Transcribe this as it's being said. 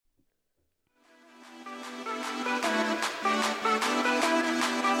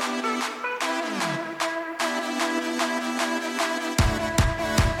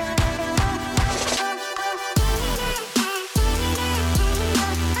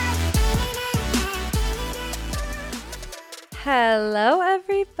Hello,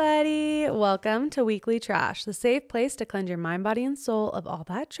 everybody. Welcome to Weekly Trash, the safe place to cleanse your mind, body, and soul of all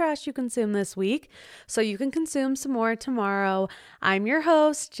that trash you consume this week so you can consume some more tomorrow. I'm your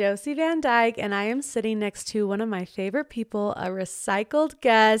host, Josie Van Dyke, and I am sitting next to one of my favorite people, a recycled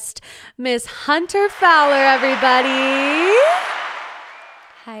guest, Miss Hunter Fowler, everybody.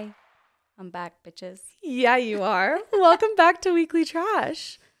 Hi, I'm back, bitches. Yeah, you are. Welcome back to Weekly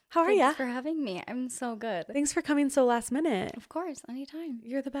Trash. How are you? Thanks for having me. I'm so good. Thanks for coming so last minute. Of course, anytime.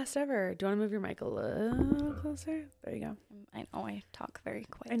 You're the best ever. Do you want to move your mic a little closer? There you go. I know I talk very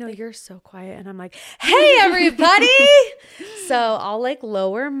quietly. I know you're so quiet, and I'm like, hey, everybody. So I'll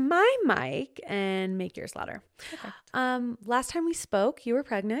lower my mic and make yours louder. Perfect. Last time we spoke, you were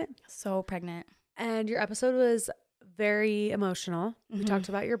pregnant. So pregnant. And your episode was very emotional. Mm-hmm. We talked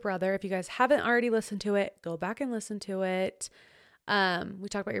about your brother. If you guys haven't already listened to it, go back and listen to it. We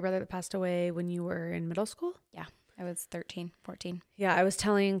talked about your brother that passed away when you were in middle school. Yeah, I was 13, 14. Yeah, I was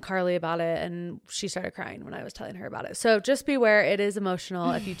telling Carly about it and she started crying when I was telling her about it. So just beware, it is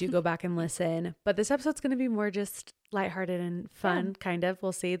emotional if you do go back and listen. But this episode's going to be more just lighthearted and fun, kind of.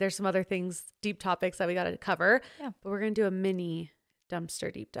 We'll see. There's some other things, deep topics that we got to cover. Yeah. But we're going to do a mini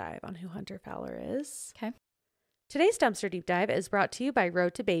dumpster deep dive on who Hunter Fowler is. Okay. Today's dumpster deep dive is brought to you by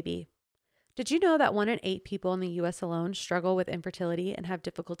Road to Baby. Did you know that 1 in 8 people in the U.S. alone struggle with infertility and have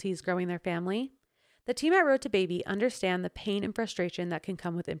difficulties growing their family? The team at Road to Baby understand the pain and frustration that can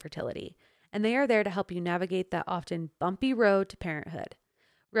come with infertility, and they are there to help you navigate that often bumpy road to parenthood.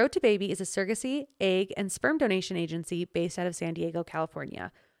 Road to Baby is a surrogacy, egg, and sperm donation agency based out of San Diego,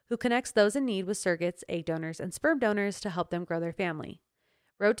 California, who connects those in need with surrogates, egg donors, and sperm donors to help them grow their family.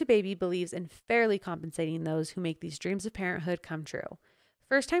 Road to Baby believes in fairly compensating those who make these dreams of parenthood come true.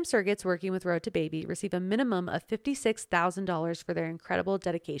 First-time surrogates working with Road to Baby receive a minimum of $56,000 for their incredible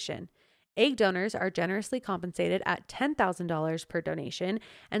dedication. Egg donors are generously compensated at $10,000 per donation,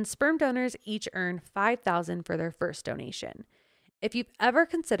 and sperm donors each earn $5,000 for their first donation. If you've ever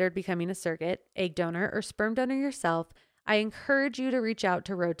considered becoming a surrogate, egg donor, or sperm donor yourself, I encourage you to reach out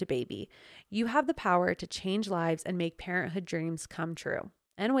to Road to Baby. You have the power to change lives and make parenthood dreams come true.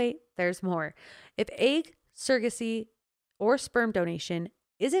 And wait, there's more. If egg, surrogacy, or sperm donation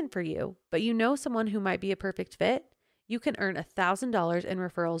isn't for you, but you know someone who might be a perfect fit, you can earn $1,000 in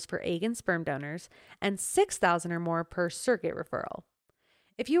referrals for egg and sperm donors and $6,000 or more per surrogate referral.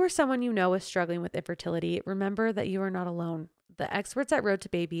 If you or someone you know is struggling with infertility, remember that you are not alone. The experts at Road to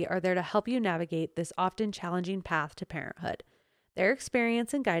Baby are there to help you navigate this often challenging path to parenthood. Their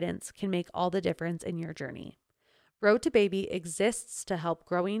experience and guidance can make all the difference in your journey. Road to Baby exists to help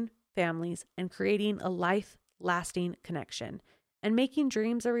growing families and creating a life-lasting connection and making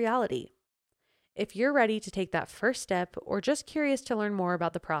dreams a reality. If you're ready to take that first step or just curious to learn more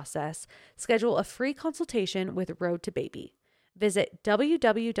about the process, schedule a free consultation with Road to Baby. Visit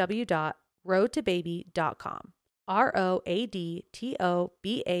www.roadtobaby.com.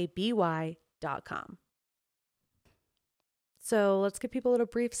 ROADTOBABY.com. So let's give people a little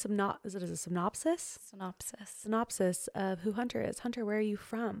brief synopsis of who Hunter is. Hunter, where are you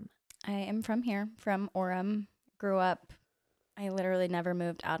from? I am from here, from Orem. Grew up. I literally never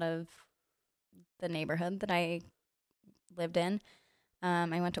moved out of the neighborhood that I lived in.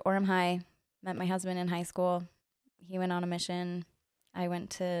 I went to Orem High, met my husband in high school. He went on a mission. I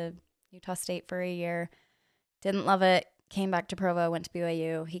went to Utah State for a year. Didn't love it. Came back to Provo, went to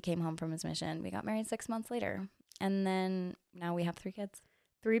BYU. He came home from his mission. We got married 6 months later. And then now we have 3 kids.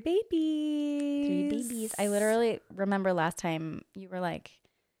 3 babies. 3 babies. I literally remember last time you were like,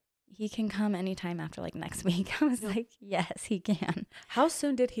 he can come anytime after next week. I was like, yes, he can. How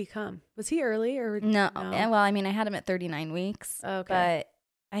soon did he come? Was he early or no? Well, I mean, I had him at 39 weeks. Okay. But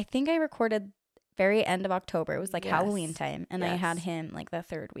I think I recorded very end of October. It was Halloween time. And I had him the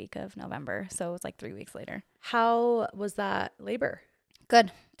 3rd week of November. So it was 3 weeks later. How was that labor?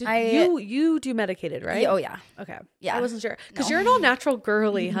 Good. You do medicated, right? Oh, yeah. Okay. Yeah. I wasn't sure. Because you're an all natural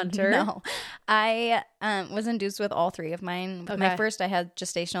girly, Hunter. No. I was induced with all 3 of mine. With my first, I had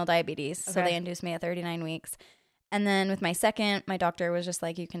gestational diabetes. Okay. So they induced me at 39 weeks. And then with my second, my doctor was just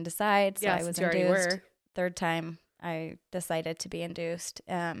like, you can decide. So I was induced. 3rd time, I decided to be induced.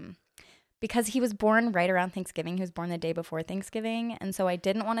 Because he was born right around Thanksgiving. He was born the day before Thanksgiving. And so I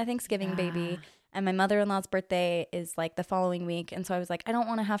didn't want a Thanksgiving baby. And my mother-in-law's birthday is the following week. And so I was like, I don't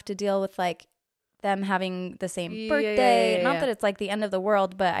want to have to deal with them having the same birthday. Yeah. Not that it's the end of the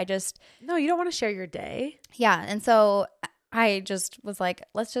world, but I just... No, you don't want to share your day. Yeah. And so I just was like,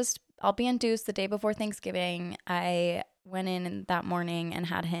 I'll be induced the day before Thanksgiving. I went in that morning and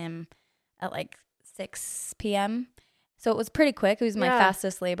had him at 6 p.m. So it was pretty quick. It was my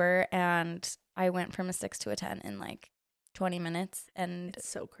fastest labor. And I went from a 6 to a 10 in 20 minutes and it's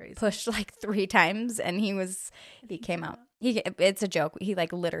so crazy. Pushed like 3 times and he came out. It's a joke. He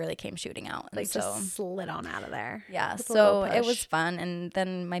like literally came shooting out. Like just slid on out of there. Yeah. So it was fun. And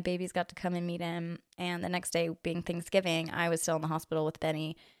then my babies got to come and meet him. And the next day being Thanksgiving, I was still in the hospital with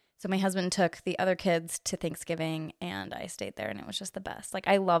Benny. So my husband took the other kids to Thanksgiving and I stayed there and it was just the best. Like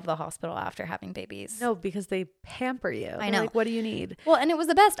I love the hospital after having babies. No, because they pamper you. I know. Like, what do you need? Well, and it was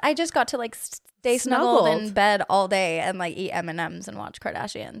the best. I just got to like stay snuggled in bed all day and like eat M&Ms and watch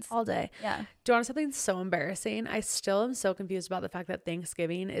Kardashians. All day. Yeah. Do you want something so embarrassing? I still am so confused about the fact that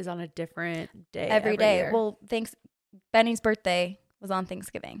Thanksgiving is on a different day every day. Year. Well, Benny's birthday was on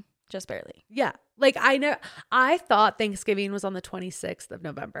Thanksgiving. Just barely. Yeah. Like I thought Thanksgiving was on the 26th of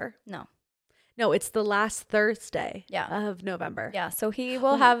November. No, it's the last Thursday of November. Yeah. So he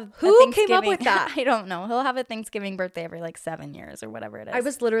will have who came up with that? I don't know. He'll have a Thanksgiving birthday every like 7 years or whatever it is. I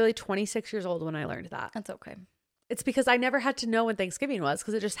was literally 26 years old when I learned that. That's okay. It's because I never had to know when Thanksgiving was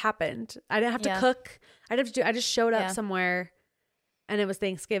because it just happened. I didn't have to cook. I just showed up somewhere and it was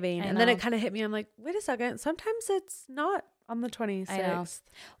Thanksgiving. And then it kind of hit me. I'm like, wait a second. Sometimes it's not on the 26th. I know.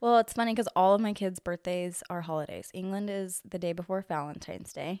 Well, it's funny because all of my kids' birthdays are holidays. England is the day before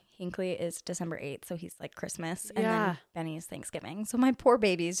Valentine's Day. Hinkley is December 8th, so he's like Christmas. And then Benny is Thanksgiving. So my poor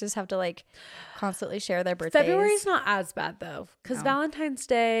babies just have to like constantly share their birthdays. February's not as bad though because Valentine's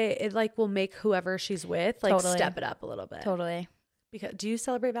Day, it like will make whoever she's with like step it up a little bit. Totally. Because do you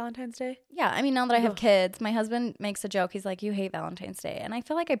celebrate Valentine's Day? Yeah. I mean, now that I have kids, my husband makes a joke. He's like, you hate Valentine's Day. And I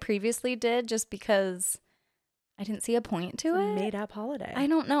feel like I previously did just because I didn't see a point to it. Made up holiday. I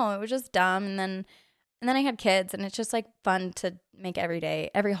don't know. It was just dumb. And then I had kids and it's just like fun to make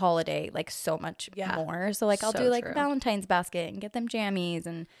every holiday like so much more. So like I'll do like Valentine's basket and get them jammies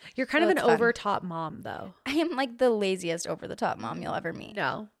and you're kind of an over top mom though. I am like the laziest over the top mom you'll ever meet.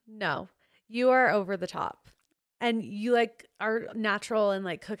 No. You are over the top. And you like are natural and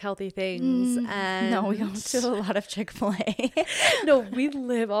like cook healthy things. And no, we go to a lot of Chick-fil-A. No, we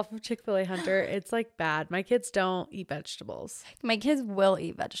live off of Chick-fil-A, Hunter. It's like bad. My kids don't eat vegetables. My kids will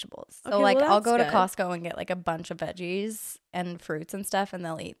eat vegetables. So okay, like well, I'll go to Costco and get like a bunch of veggies and fruits and stuff and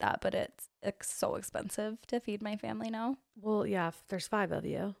they'll eat that. But it's so expensive to feed my family now. Well, yeah, there's 5 of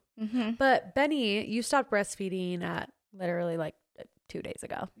you. Mm-hmm. But Benny, you stopped breastfeeding at literally like 2 days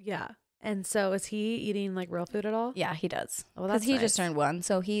ago. Yeah. And so is he eating like real food at all? Yeah, he does. Oh, that's he just turned 1,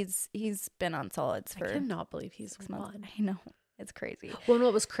 so he's been on solids for. I cannot believe he's 6 months. I know, it's crazy. Well,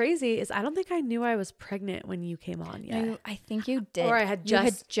 what was crazy is I don't think I knew I was pregnant when you came on yet. I think you did. Or you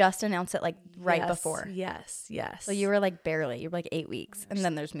had just announced it like right before. Yes. So you were like barely. You were like 8 weeks, and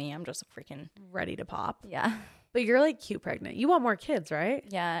then there's me. I'm just freaking ready to pop. Yeah. But you're like cute pregnant. You want more kids, right?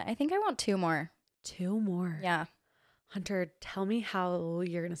 Yeah, I think I want 2 more. 2 more. Yeah. Hunter, tell me how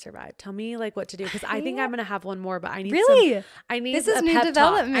you're going to survive. Tell me like what to do because I think I'm going to have one more, but I need this is new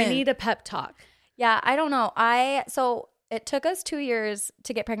development. I need a pep talk. Yeah, I don't know. So it took us 2 years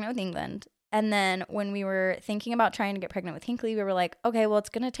to get pregnant with England. And then when we were thinking about trying to get pregnant with Hinkley, we were like, okay, well, it's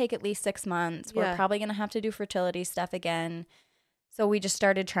going to take at least 6 months. We're probably going to have to do fertility stuff again. So we just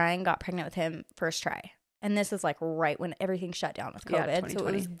started trying, got pregnant with him first try. And this is like right when everything shut down with COVID. So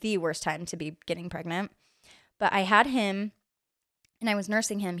it was the worst time to be getting pregnant. But I had him and I was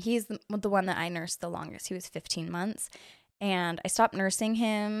nursing him. He's the one that I nursed the longest. He was 15 months. And I stopped nursing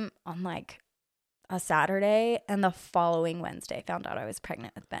him on like a Saturday. And the following Wednesday found out I was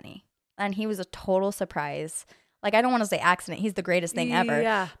pregnant with Benny. And he was a total surprise. Like, I don't want to say accident. He's the greatest thing ever.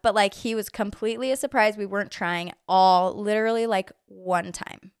 Yeah. But like he was completely a surprise. We weren't trying all literally like one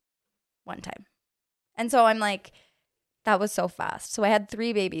time. And so I'm like, that was so fast. So I had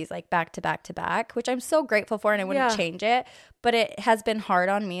 3 babies like back to back to back, which I'm so grateful for and I wouldn't change it. But it has been hard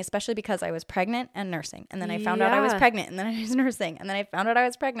on me, especially because I was pregnant and nursing. And then I found out I was pregnant and then I was nursing and then I found out I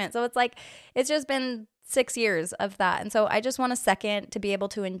was pregnant. So it's like, it's just been 6 years of that. And so I just want a second to be able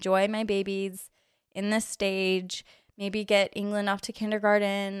to enjoy my babies in this stage, maybe get England off to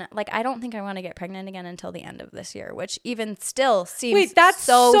kindergarten. Like, I don't think I want to get pregnant again until the end of this year, which even still seems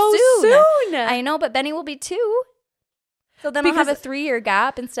so soon. I know, but Benny will be 2. So then I'll have a 3-year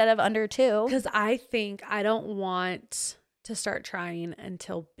gap instead of under 2. Because I think I don't want to start trying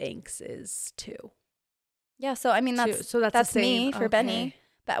until Banks is 2. Yeah, so I mean that's me for Benny.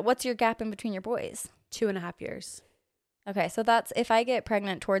 But what's your gap in between your boys? 2.5 years. Okay, so that's if I get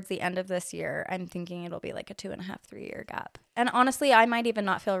pregnant towards the end of this year, I'm thinking it'll be like a 2.5, 3-year gap. And honestly, I might even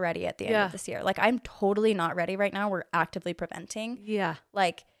not feel ready at the end of this year. Like, I'm totally not ready right now. We're actively preventing. Yeah.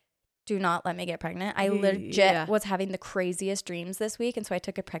 Like, do not let me get pregnant. I legit was having the craziest dreams this week. And so I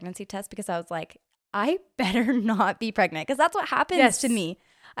took a pregnancy test because I was like, I better not be pregnant because that's what happens to me.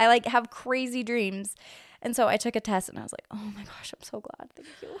 I like have crazy dreams. And so I took a test and I was like, oh my gosh, I'm so glad. Thank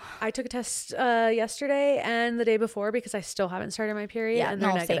you. I took a test yesterday and the day before because I still haven't started my period and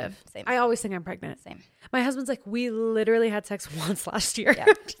they're negative. Same. I always think I'm pregnant. Same. My husband's like, we literally had sex once last year. Yeah.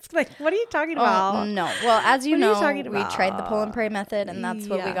 Just like, what are you talking about? No. Well, as you know, we tried the pull and pray method and that's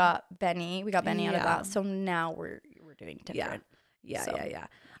what we got Benny. We got Benny out of that. So now we're doing different. Yeah.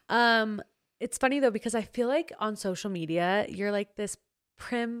 It's funny though, because I feel like on social media, you're like this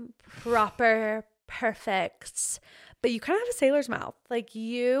prim, proper, perfect, but you kind of have a sailor's mouth. Like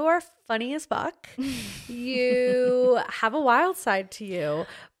you are funny as fuck. You have a wild side to you,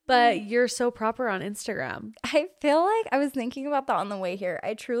 but you're so proper on Instagram. I feel like I was thinking about that on the way here.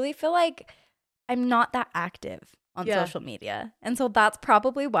 I truly feel like I'm not that active on social media. And so that's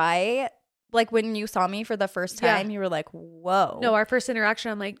probably why, like when you saw me for the first time, you were like, whoa. No, our first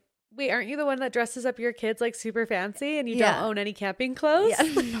interaction, I'm like, wait, aren't you the one that dresses up your kids like super fancy and you don't own any camping clothes?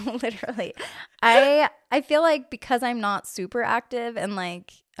 Yeah, no, literally. I feel like because I'm not super active and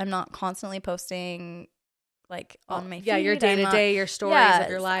like I'm not constantly posting like on my feed. Yeah, your day to day, your stories of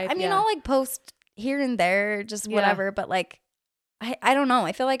your life. I mean, I'll like post here and there, just whatever, but like I don't know.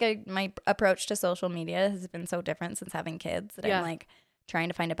 I feel like my approach to social media has been so different since having kids that I'm like trying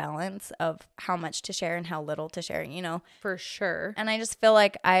to find a balance of how much to share and how little to share, you know? For sure. And I just feel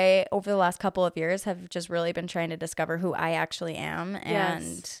like I, over the last couple of years, have just really been trying to discover who I actually am.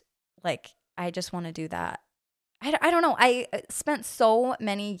 And like, I just want to do that. I don't know. I spent so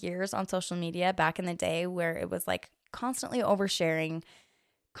many years on social media back in the day where it was like constantly oversharing,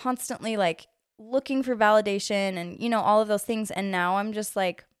 constantly like looking for validation and, you know, all of those things. And now I'm just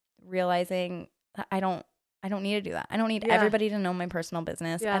like realizing I don't need to do that. I don't need everybody to know my personal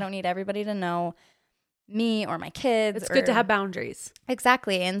business. I don't need everybody to know me or my kids. It's good to have boundaries.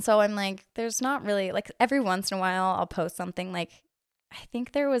 Exactly. And so I'm like, there's not really, like every once in a while I'll post something like, I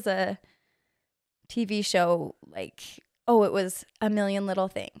think there was a TV show like, it was A Million Little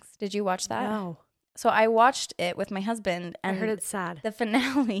Things. Did you watch that? No. So I watched it with my husband and I heard it's sad. The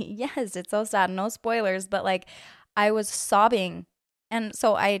finale, yes, it's so sad. No spoilers, but like I was sobbing. And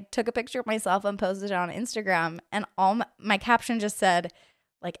so I took a picture of myself and posted it on Instagram and all my caption just said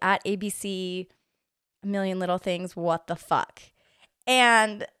like at ABC, A Million Little Things, what the fuck?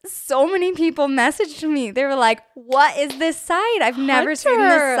 And so many people messaged me. They were like, what is this side? I've never seen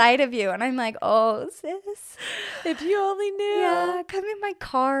this side of you. And I'm like, oh, sis. If you only knew. Yeah, come in my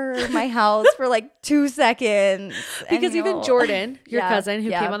car or my house for like 2 seconds. Because even Jordan, your cousin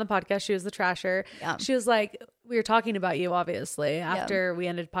who came on the podcast, she was the trasher. Yeah. She was like, we were talking about you, obviously, after we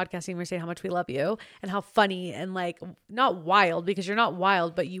ended podcasting. We were saying how much we love you and how funny and like not wild, because you're not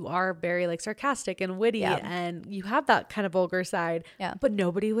wild, but you are very like sarcastic and witty and you have that kind of vulgar side. Yeah. But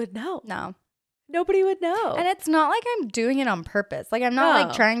nobody would know. No. Nobody would know. And it's not like I'm doing it on purpose. Like I'm not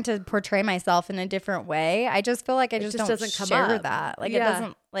like trying to portray myself in a different way. I just feel like I just don't doesn't come share up. Like it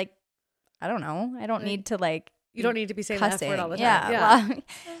doesn't like, I don't know. I don't need to like. You don't need to be saying the F word all the time. Yeah.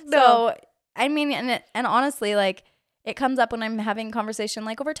 So I mean, and honestly, like it comes up when I'm having a conversation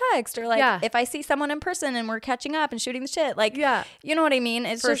like over text or like if I see someone in person and we're catching up and shooting the shit, like, you know what I mean?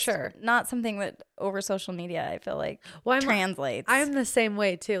 It's just not something that over social media, I feel like translates. I'm the same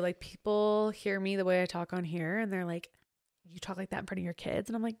way too. Like people hear me the way I talk on here and they're like, you talk like that in front of your kids?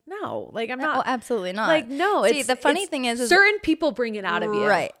 And I'm like, no, like I'm not. Oh, absolutely not. Like, no. See, the funny thing is certain people bring it out of you.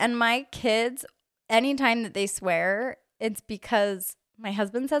 Right. And my kids, anytime that they swear, it's because my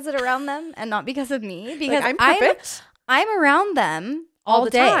husband says it around them and not because of me. Because like, I'm perfect. I'm around them all the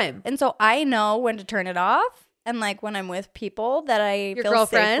day. Time. And so I know when to turn it off. And like when I'm with people that I feel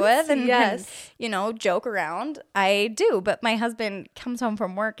safe with and can, you know, joke around, I do. But my husband comes home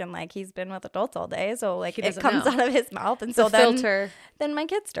from work and like he's been with adults all day. So like it comes out of his mouth. And so then my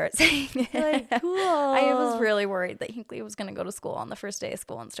kids start saying it. Like, cool. I was really worried that Hinkley was going to go to school on the first day of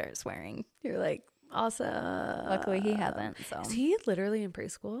school and start swearing. You're like, awesome. Luckily he hasn't. So is he literally in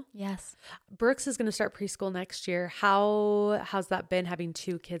preschool? Yes. Brooks is going to start preschool next year. How's that been having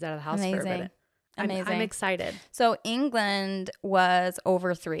 2 kids out of the house for a bit? Amazing. I'm excited. So England was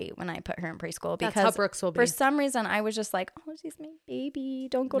over 3 when I put her in preschool because that's how Brooks will be. For some reason I was just like, oh, she's my baby.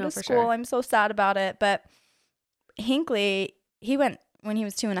 Don't go to school. I'm so sad about it. But Hinkley, he went when he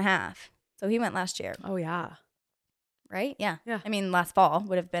was 2.5. So he went last year. Oh yeah. Right? Yeah. Yeah. I mean, last fall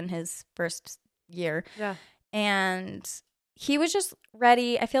would have been his first year. Yeah. And he was just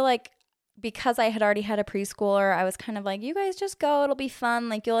ready. I feel like because I had already had a preschooler, I was kind of like, you guys just go. It'll be fun.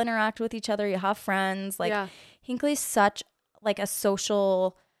 Like you'll interact with each other. You'll have friends. Like Hinkley's such like a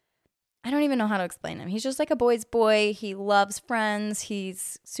social I don't even know how to explain him. He's just like a boy's boy. He loves friends.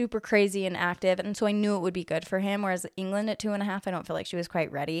 He's super crazy and active. And so I knew it would be good for him. Whereas England at 2.5, I don't feel like she was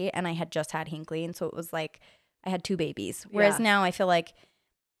quite ready. And I had just had Hinkley. And so it was like I had 2 babies. Whereas now I feel like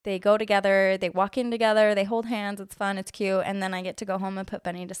they go together. They walk in together. They hold hands. It's fun. It's cute. And then I get to go home and put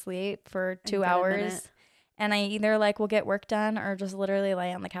Benny to sleep for 2 hours. And I either like will get work done or just literally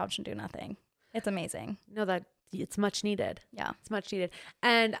lay on the couch and do nothing. It's amazing. No, that it's much needed. Yeah. It's much needed.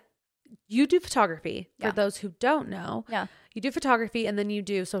 And you do photography for those who don't know. Yeah. You do photography and then you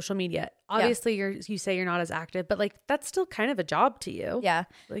do social media. Obviously you say you're not as active, but like that's still kind of a job to you. Yeah.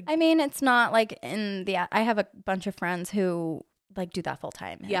 Like, I mean, it's not like I have a bunch of friends who like do that full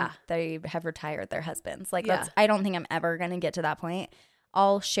time. Yeah. They have retired their husbands. Like I don't think I'm ever going to get to that point.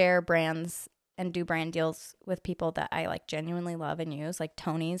 I'll share brands and do brand deals with people that I like genuinely love and use. Like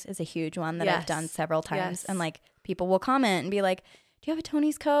Tony's is a huge one that I've done several times. And like people will comment and be like, do you have a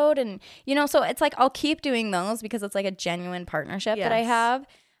Tony's code? And, you know, so it's like I'll keep doing those because it's like a genuine partnership that I have.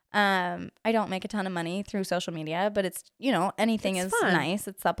 I don't make a ton of money through social media, but it's, you know, anything is fun. Nice.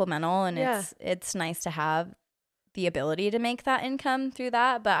 It's supplemental and it's nice to have the ability to make that income through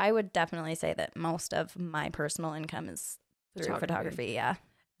that. But I would definitely say that most of my personal income is through photography. Yeah.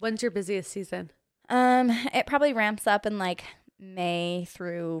 When's your busiest season? It probably ramps up in like May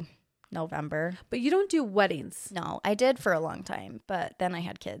through November. But you don't do weddings. No, I did for a long time, but then I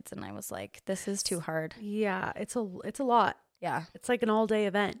had kids and I was like, this is too hard. Yeah, it's a lot. Yeah. It's like an all-day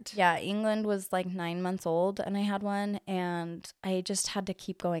event. Yeah, England was like 9 months old and I had one and I just had to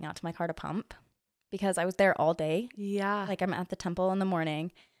keep going out to my car to pump because I was there all day. Yeah. Like I'm at the temple in the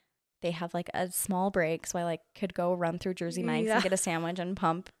morning. They have like a small break so I like could go run through Jersey Mike's and get a sandwich and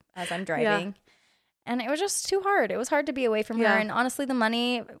pump as I'm driving. Yeah. And it was just too hard. It was hard to be away from her. And honestly, the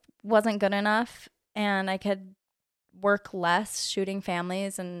money wasn't good enough. And I could work less shooting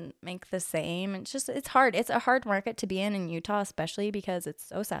families and make the same. It's hard. It's a hard market to be in Utah, especially because it's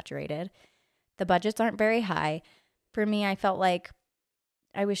so saturated. The budgets aren't very high. For me, I felt like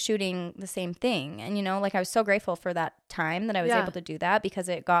I was shooting the same thing. And, you know, like I was so grateful for that time that I was able to do that because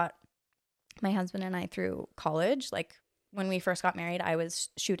it got my husband and I through college. Like when we first got married, I was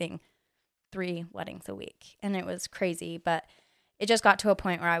shooting 3 weddings a week and it was crazy, but it just got to a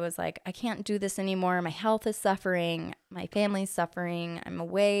point where I was like, I can't do this anymore. My health is suffering. My family's suffering. I'm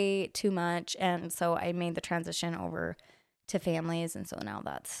away too much. And so I made the transition over to families. And so now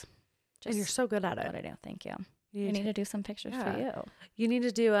that's just and you're so good at it. What I do. Thank you. I need to do some pictures for you. You need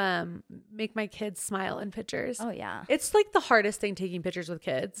to do make my kids smile in pictures. Oh yeah. It's like the hardest thing taking pictures with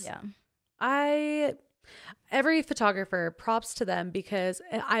kids. Yeah. Every photographer, props to them because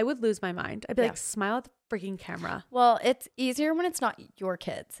I would lose my mind. I'd be like, smile at the freaking camera. Well, it's easier when it's not your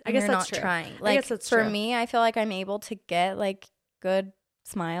kids. I guess you're that's not true. Trying. Like, I guess that's for true. me, I feel like I'm able to get like good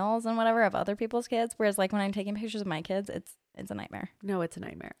smiles and whatever of other people's kids. Whereas like when I'm taking pictures of my kids, it's a nightmare. No, it's a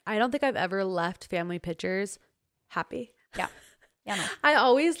nightmare. I don't think I've ever left family pictures happy. Yeah. Yeah, no. I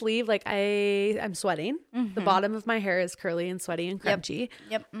always leave like I'm sweating. Mm-hmm. The bottom of my hair is curly and sweaty and crunchy.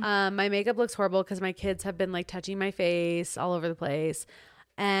 Yep. My makeup looks horrible because my kids have been like touching my face all over the place.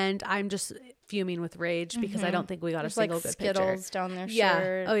 And I'm just fuming with rage because I don't think we got a single good Skittles picture. Down their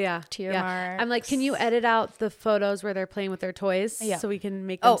shirt. Oh yeah. Tear marks. I'm like, can you edit out the photos where they're playing with their toys so we can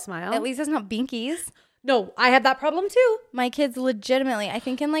make them smile? At least it's not binkies. No, I had that problem too. My kids legitimately, I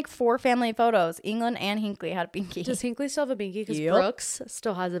think in like 4 family photos, England and Hinkley had a binky. Does Hinkley still have a binky? Because Brooks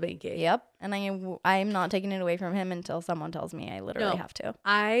still has a binky. Yep. And I'm not taking it away from him until someone tells me I literally have to.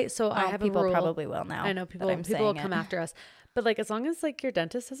 I have people a rule. Probably will now. I know people will come after us. But like as long as like your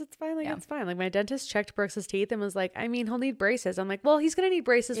dentist says it's fine, like it's fine. Like my dentist checked Brooks's teeth and was like, I mean, he'll need braces. I'm like, well, he's gonna need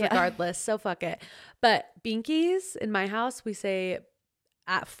braces regardless, so fuck it. But binkies in my house, we say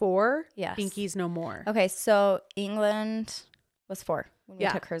at 4, binkies no more. Okay, so England was 4 when we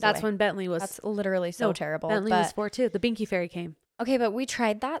took hers that's away. when Bentley was. That's literally so terrible. Bentley was 4 too. The binky fairy came. Okay, but we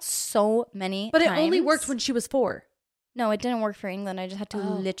tried that so many times. But it only worked when she was 4. No, it didn't work for England. I just had to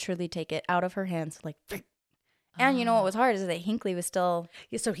literally take it out of her hands, like. And you know what was hard is that Hinkley was still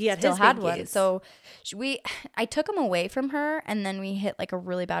so he still had one. So I took him away from her, and then we hit like a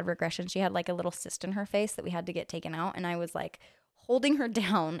really bad regression. She had like a little cyst in her face that we had to get taken out, and I was like holding her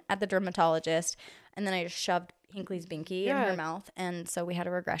down at the dermatologist, and then I just shoved Hinkley's binky in her mouth, and so we had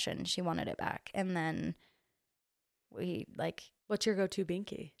a regression. She wanted it back, and then we like. What's your go-to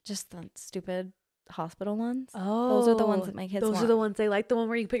binky? Just the stupid hospital ones. Oh, those are the ones that my kids want. Those are the ones they like. The one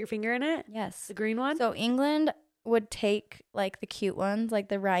where you put your finger in it. Yes, the green one. So England would take like the cute ones, like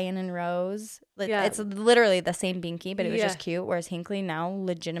the Ryan and Rose. It's literally the same binky, but it was just cute. Whereas Hinkley now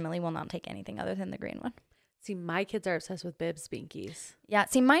legitimately will not take anything other than the green one. See, my kids are obsessed with bibs binkies. Yeah.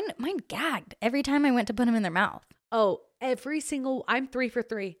 See, mine gagged every time I went to put them in their mouth. Oh, I'm 3 for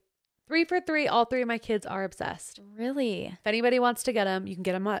 3. 3 for 3. All 3 of my kids are obsessed. Really? If anybody wants to get them, you can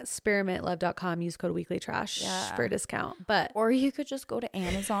get them at experimentlove.com. Use code weeklytrash for a discount. Or you could just go to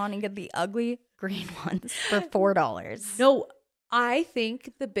Amazon and get the ugly green ones for $4. No, I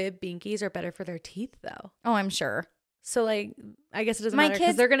think the bib binkies are better for their teeth, though. Oh, I'm sure. So, like, I guess it doesn't matter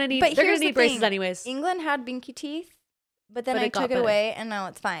because they're gonna need braces anyways. England had binky teeth, but then I took it away, and now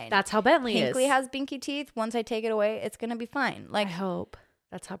it's fine. That's how Bentley is. Hinkley has binky teeth. Once I take it away, it's gonna be fine. Like, I hope.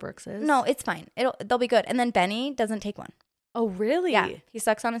 That's how Brooks is. No, it's fine. They'll be good. And then Benny doesn't take one. Oh, really? Yeah. He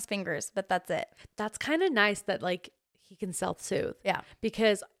sucks on his fingers, but that's it. That's kind of nice that like he can self-soothe. Yeah.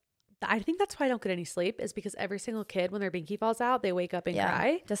 Because I think that's why I don't get any sleep is because every single kid, when their binky falls out, they wake up and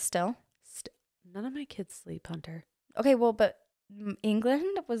cry. Just still? None of my kids sleep, Hunter. Okay, well, but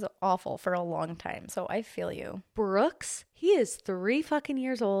England was awful for a long time, so I feel you. Brooks, he is 3 fucking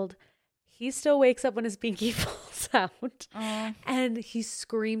years old. He still wakes up when his binky falls out. And he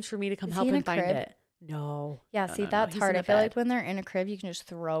screams for me to come help him find it. No. Yeah, no, that's hard. I feel like when they're in a crib, you can just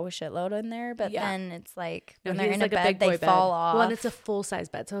throw a shitload in there. But then it's like when they're in a bed, they fall off. Well, and it's a full-size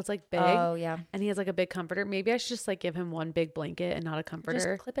bed, so it's like big. Oh, yeah. And he has like a big comforter. Maybe I should just like give him one big blanket and not a comforter.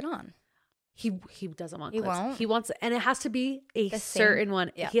 Just clip it on. He doesn't want clips. Won't? He wants, and it has to be a certain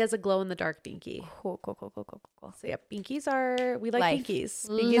one. Yeah. He has a glow-in-the-dark binky. Cool. So yeah, we like life. Binkies.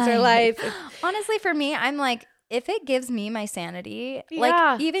 Binkies are life. Honestly, for me, I'm like, if it gives me my sanity,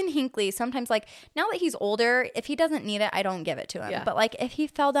 like even Hinkley, sometimes like now that he's older, if he doesn't need it, I don't give it to him. Yeah. But like if he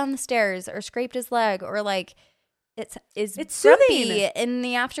fell down the stairs or scraped his leg or like it's grumpy in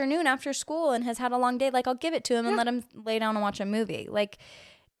the afternoon after school and has had a long day, like I'll give it to him and let him lay down and watch a movie. Like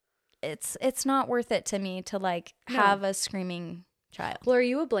it's not worth it to me to like have a screaming child. Well, are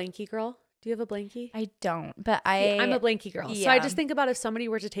you a blankie girl? Do you have a blankie? I don't, but I'm a blankie girl. Yeah. So I just think about if somebody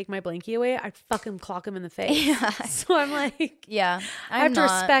were to take my blankie away, I'd fucking clock him in the face. Yeah. So I'm like, I have to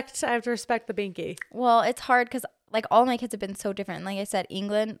respect the binky. Well, it's hard because like all my kids have been so different. Like I said,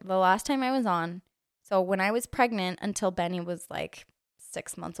 England, the last time I was on, so when I was pregnant until Benny was like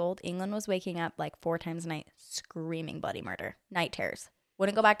 6 months old, England was waking up like 4 times a night screaming bloody murder, night terrors.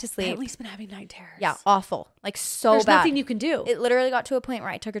 Wouldn't go back to sleep. Bentley's been having night terrors. Yeah, awful. Like so There's bad. There's nothing you can do. It literally got to a point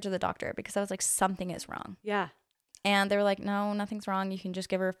where I took her to the doctor because I was like, something is wrong. Yeah. And they were like, no, nothing's wrong. You can just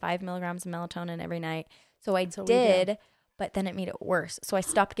give her 5 milligrams of melatonin every night. So I did, but then it made it worse. So I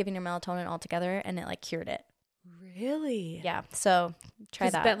stopped giving her melatonin altogether and it like cured it. Really? Yeah. So try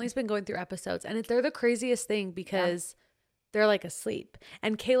that. Bentley's been going through episodes and they're the craziest thing because they're like asleep.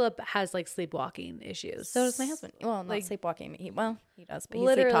 And Caleb has like sleepwalking issues. So does my husband. Well, not like, sleepwalking. He does, but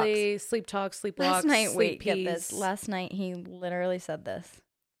literally sleep talks, sleepwalks, last night, sleep get this. Last night he literally said this.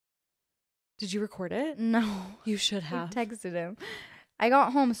 Did you record it? No. You should have. I texted him. I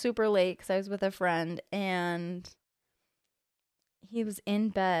got home super late because I was with a friend and he was in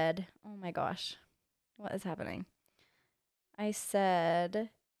bed. Oh my gosh. What is happening? He said,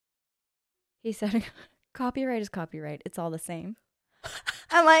 copyright is copyright. It's all the same.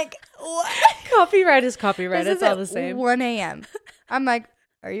 I'm like, what? Copyright is copyright. It's all the same. 1 a.m. I'm like,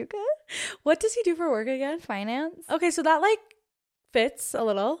 are you good? What does he do for work again? Finance. Okay, so that like fits a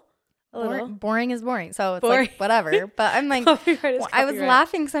little. Boring is boring. So it's like whatever. But I'm like, I was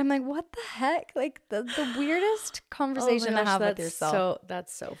laughing because I'm like, what the heck? Like the weirdest conversation to have with yourself.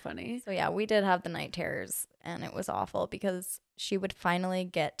 That's so funny. So yeah, we did have the night terrors and it was awful because she would finally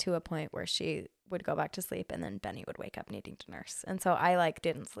get to a point where she would go back to sleep and then Benny would wake up needing to nurse. And so I like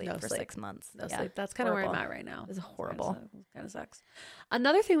didn't sleep for 6 months. No sleep. That's kind of where I'm at right now. It's horrible. Kind of sucks.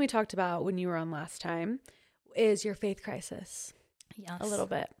 Another thing we talked about when you were on last time is your faith crisis. Yes. A little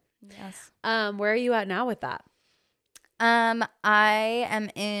bit. Yes. Where are you at now with that? I am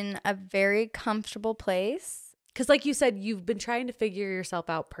in a very comfortable place. Because like you said, you've been trying to figure yourself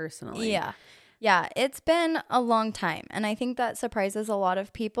out personally. Yeah. Yeah. It's been a long time. And I think that surprises a lot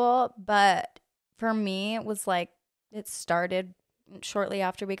of people. But for me, it was like, it started shortly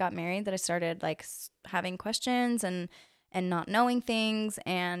after we got married that I started like having questions and not knowing things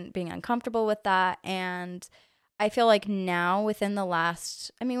and being uncomfortable with that. And I feel like now within the last,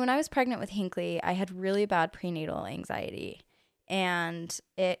 when I was pregnant with Hinkley, I had really bad prenatal anxiety and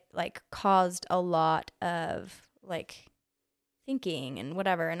it like caused a lot of like thinking and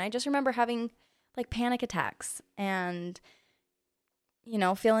whatever. And I just remember having like panic attacks and,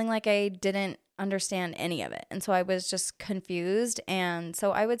 feeling like I didn't understand any of it. And so I was just confused. And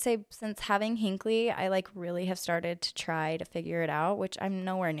so I would say since having Hinkley, I like really have started to try to figure it out, which I'm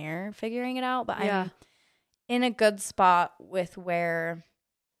nowhere near figuring it out, but I'm in a good spot with where,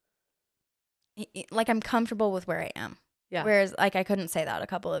 like I'm comfortable with where I am. Yeah. Whereas like I couldn't say that a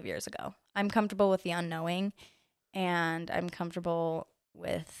couple of years ago. I'm comfortable with the unknowing, and I'm comfortable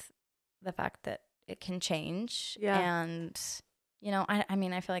with the fact that it can change. Yeah. And I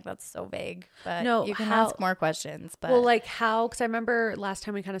mean, I feel like that's so vague, but no, you can ask more questions. But well, like how? Because I remember last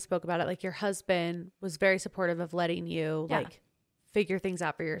time we kind of spoke about it. Like your husband was very supportive of letting you like figure things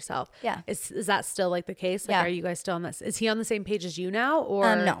out for yourself. Yeah. Is that still like the case? Like, are you guys still on this? Is he on the same page as you now,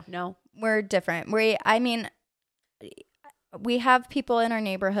 or no, we're different. We have people in our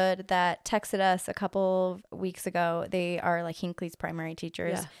neighborhood that texted us a couple of weeks ago. They are like Hinckley's primary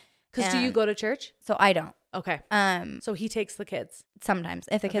teachers. Yeah. Because do you go to church? So I don't. Okay. So he takes the kids sometimes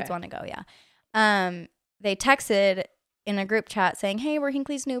if the kids want to go. Yeah. They texted in a group chat saying, "Hey, we're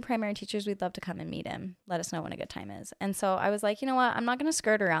Hinckley's new primary teachers. We'd love to come and meet him. Let us know when a good time is." And so I was like, you know what? I'm not going to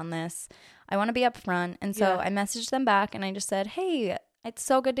skirt around this. I want to be upfront. And so I messaged them back and I just said, "Hey, it's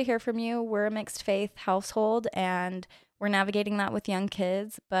so good to hear from you. We're a mixed faith household and we're navigating that with young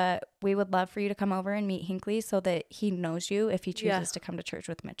kids, but we would love for you to come over and meet Hinckley so that he knows you if he chooses to come to church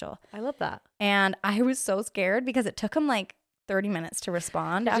with Mitchell." I love that. And I was so scared because it took him like 30 minutes to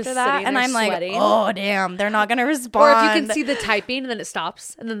respond after that. And I'm sweating. Like, oh, damn, they're not going to respond. Or if you can see the typing and then it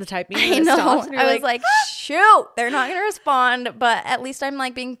stops and then the typing and then it stops. And I was like, shoot, they're not going to respond. But at least I'm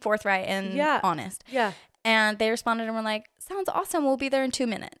like being forthright and honest. Yeah. And they responded and were like, "Sounds awesome. We'll be there in 2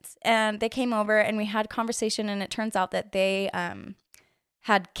 minutes." And they came over and we had conversation. And it turns out that they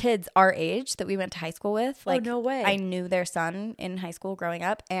had kids our age that we went to high school with. Like, no way. I knew their son in high school growing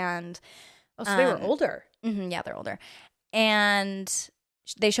up. And so they were older. Yeah, they're older. And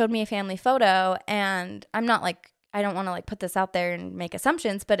they showed me a family photo. And I'm not like, I don't want to like put this out there and make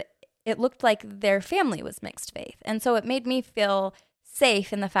assumptions, but it looked like their family was mixed faith. And so it made me feel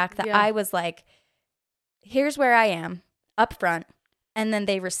safe in the fact that I was like, here's where I am up front. And then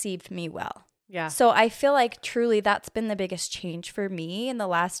they received me well. Yeah. So I feel like truly that's been the biggest change for me in the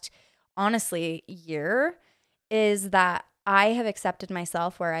last, honestly, year, is that I have accepted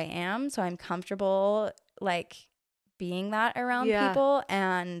myself where I am. So I'm comfortable like being that around people.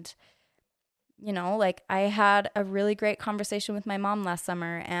 And, like I had a really great conversation with my mom last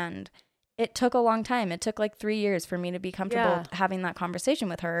summer, and it took a long time. It took like 3 years for me to be comfortable having that conversation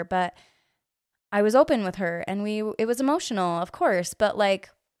with her. But I was open with her, and it was emotional, of course, but like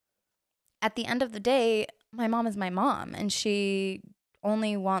at the end of the day, my mom is my mom, and she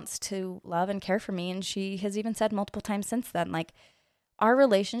only wants to love and care for me. And she has even said multiple times since then, like, our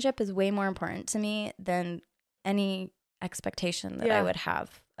relationship is way more important to me than any expectation that I would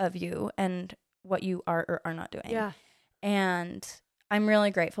have of you and what you are or are not doing. Yeah. And I'm really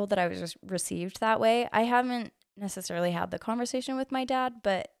grateful that I was received that way. I haven't necessarily had the conversation with my dad,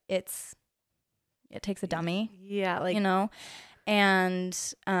 but it takes a dummy. Yeah. Like, and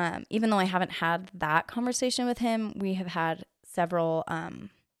even though I haven't had that conversation with him, we have had several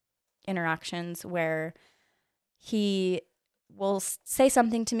interactions where he will say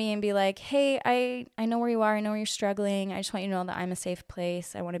something to me and be like, "Hey, I know where you are. I know where you're struggling. I just want you to know that I'm a safe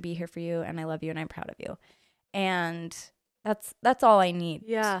place. I want to be here for you, and I love you, and I'm proud of you." And that's all I need.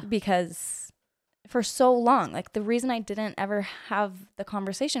 Yeah. Because for so long, like the reason I didn't ever have the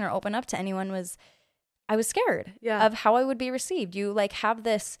conversation or open up to anyone was I was scared of how I would be received. You like have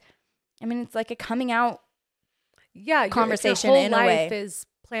this, I mean, it's like a coming out conversation your whole in a way. life is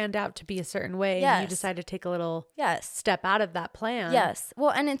planned out to be a certain way. Yes. And you decide to take a little step out of that plan. Yes. Well,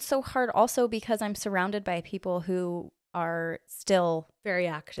 and it's so hard also because I'm surrounded by people who are still very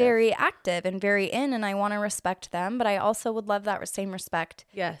active and very in, and I want to respect them, but I also would love that same respect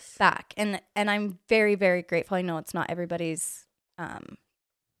back. And I'm very, very grateful. I know it's not everybody's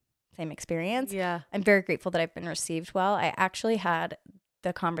same experience. Yeah. I'm very grateful that I've been received well. I actually had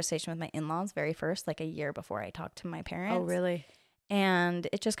the conversation with my in-laws very first, like a year before I talked to my parents. Oh, really? And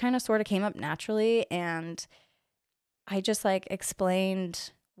it just kind of sort of came up naturally. And I just like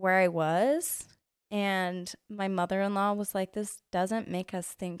explained where I was. And my mother-in-law was like, "This doesn't make us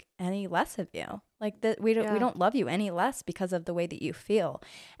think any less of you. Like we don't love you any less because of the way that you feel."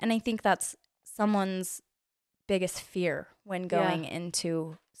 And I think that's someone's biggest fear when going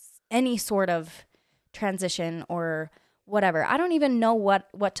into any sort of transition or whatever. I don't even know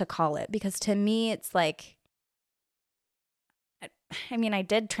what to call it, because to me it's like, I mean, I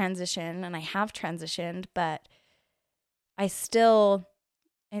did transition and I have transitioned, but it's still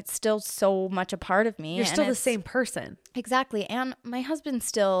so much a part of me. You're still the same person. Exactly. And my husband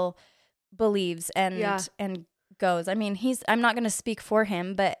still believes and goes. I mean, I'm not going to speak for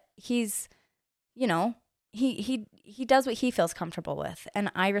him, but he's, he does what he feels comfortable with, and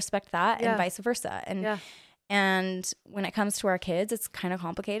I respect that, and vice versa. And when it comes to our kids, it's kind of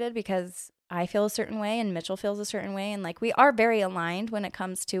complicated because I feel a certain way and Mitchell feels a certain way. And like we are very aligned when it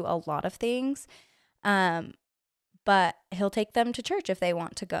comes to a lot of things. But he'll take them to church if they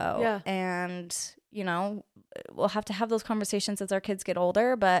want to go. Yeah. And, you know, we'll have to have those conversations as our kids get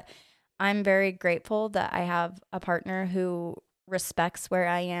older. But I'm very grateful that I have a partner who respects where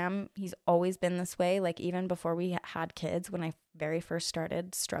I am. He's always been this way. Like even before we had kids, when I very first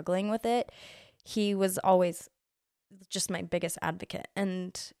started struggling with it, he was always just my biggest advocate.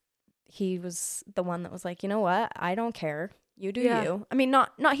 And he was the one that was like, you know what? I don't care. You do you. I mean,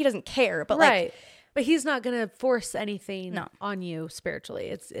 not he doesn't care, but like. But he's not going to force anything on you spiritually.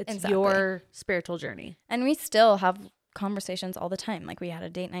 It's exactly. Your spiritual journey. And we still have conversations all the time. Like we had a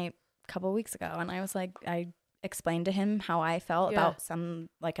date night a couple of weeks ago, and I was like, I explained to him how I felt about some,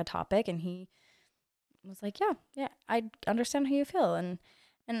 like a topic, and he was like, yeah, I understand how you feel. And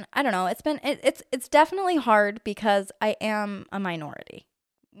I don't know, it's definitely hard because I am a minority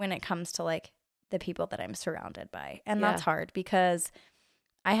when it comes to like the people that I'm surrounded by. And that's hard because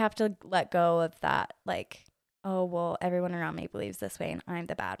I have to let go of that, like, oh, well, everyone around me believes this way and I'm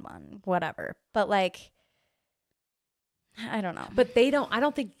the bad one, whatever. But like, I don't know. But I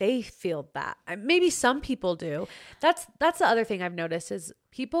don't think they feel that. Maybe some people do. That's the other thing I've noticed is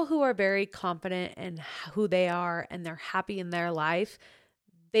people who are very confident in who they are and they're happy in their life,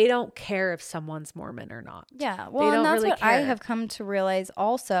 they don't care if someone's Mormon or not. Yeah. Well, and that's really what I have come to realize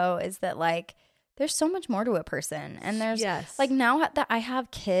also is that like, there's so much more to a person. And there's like now that I have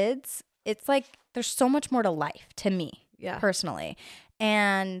kids, it's like there's so much more to life to me personally.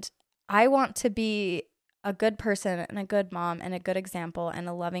 And I want to be a good person and a good mom and a good example and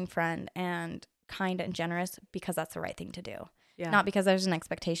a loving friend and kind and generous because that's the right thing to do. Yeah. Not because there's an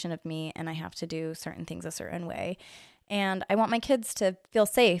expectation of me and I have to do certain things a certain way. And I want my kids to feel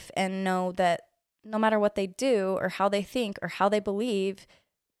safe and know that no matter what they do or how they think or how they believe,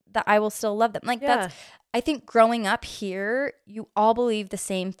 that I will still love them. Like that's, I think growing up here, you all believe the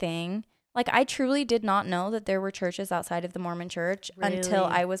same thing. Like I truly did not know that there were churches outside of the Mormon church until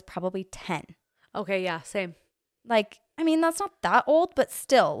I was probably 10. Okay. Yeah. Same. Like, I mean, that's not that old, but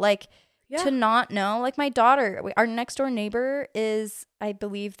still like to not know, like my daughter, our next door neighbor is, I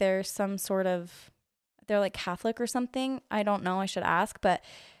believe they're some sort of, they're like Catholic or something. I don't know. I should ask, but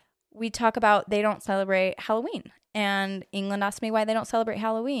we talk about, they don't celebrate Halloween. And England asked me why they don't celebrate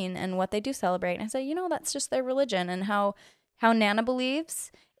Halloween and what they do celebrate. And I said, you know, that's just their religion. And how Nana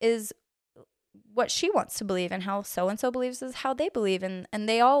believes is what she wants to believe. And how so-and-so believes is how they believe. And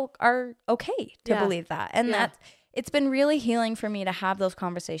they all are okay to believe that. And it's been really healing for me to have those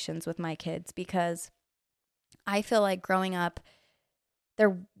conversations with my kids because I feel like growing up,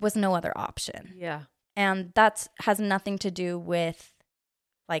 there was no other option. Yeah. And that has nothing to do with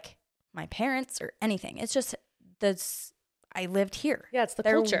like my parents or anything. It's just I lived here. Yeah, it's the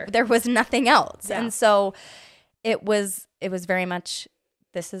culture. There was nothing else. Yeah. And so it was very much,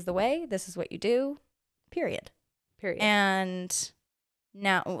 this is the way, this is what you do, period. And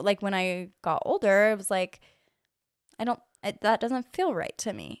now, like when I got older, it was like, that doesn't feel right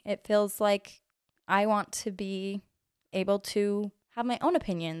to me. It feels like I want to be able to have my own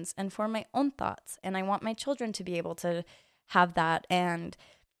opinions and form my own thoughts. And I want my children to be able to have that and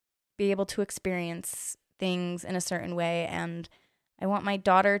be able to experience things in a certain way. And I want my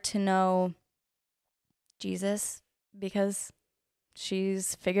daughter to know Jesus because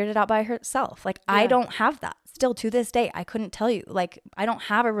she's figured it out by herself. Like I don't have that still to this day. I couldn't tell you, like, I don't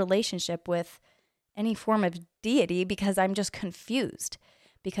have a relationship with any form of deity because I'm just confused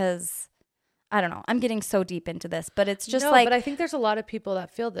because I don't know. I'm getting so deep into this, but it's just but I think there's a lot of people that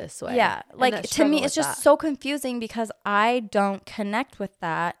feel this way. Yeah. Like to me, it's just so confusing because I don't connect with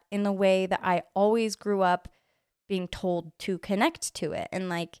that in the way that I always grew up being told to connect to it. And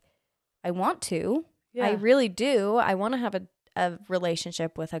like, I want to, I really do. I want to have a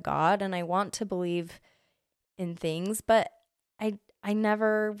relationship with a God and I want to believe in things, but I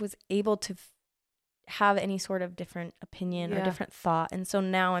never was able to have any sort of different opinion or different thought. And so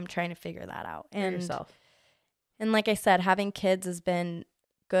now I'm trying to figure that out. And yourself. And like I said, having kids has been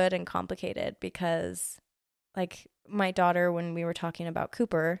good and complicated because like my daughter, when we were talking about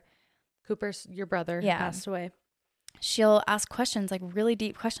Cooper's your brother passed away. She'll ask questions, like really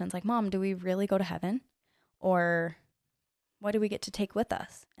deep questions, like, Mom, do we really go to heaven? Or what do we get to take with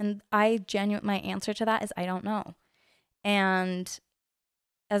us? And my answer to that is, I don't know. And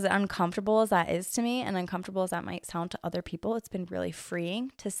as uncomfortable as that is to me and uncomfortable as that might sound to other people, it's been really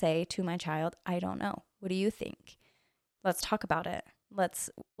freeing to say to my child, I don't know. What do you think? Let's talk about it. What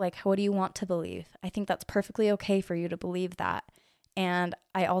do you want to believe? I think that's perfectly okay for you to believe that. And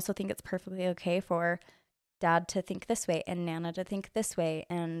I also think it's perfectly okay for Dad to think this way and Nana to think this way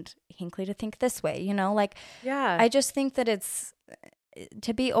and Hinkley to think this way, you know, like, yeah, I just think that it's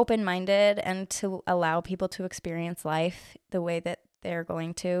to be open-minded and to allow people to experience life the way that they're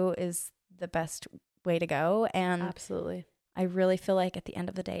going to is the best way to go. And absolutely. I really feel like at the end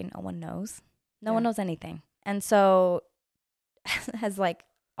of the day, no one knows. No one knows anything. And so as like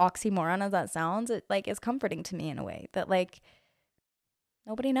oxymoron as that sounds, it like is comforting to me in a way that like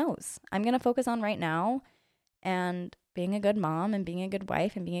nobody knows. I'm going to focus on right now and being a good mom and being a good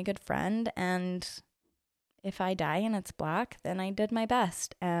wife and being a good friend. And if I die and it's black, then I did my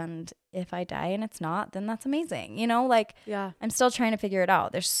best. And if I die and it's not, then that's amazing. You know, like, yeah, I'm still trying to figure it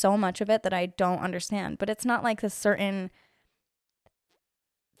out. There's so much of it that I don't understand, but it's not like this certain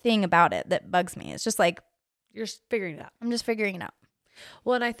thing about it that bugs me. It's just like, you're figuring it out. I'm just figuring it out.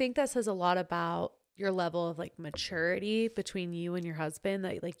 Well, and I think that says a lot about your level of like maturity between you and your husband,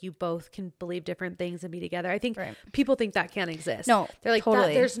 that like you both can believe different things and be together. I think people think that can't exist. No, they're like,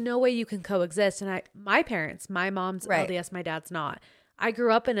 totally. there's no way you can coexist. And my parents, my mom's LDS, my dad's not. I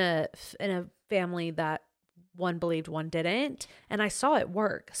grew up in a family that one believed, one didn't, and I saw it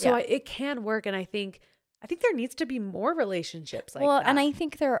work. So it can work. And I think there needs to be more relationships like that. And I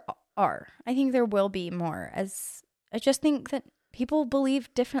think there are. I think there will be more. As I just think that people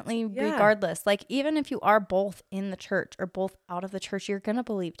believe differently regardless. Like, even if you are both in the church or both out of the church, you're going to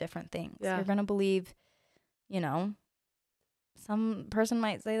believe different things. Yeah. You're going to believe, you know, some person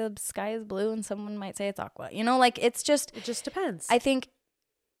might say the sky is blue and someone might say it's aqua. You know, like, it just depends. I think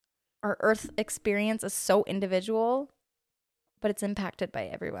our earth experience is so individual, but it's impacted by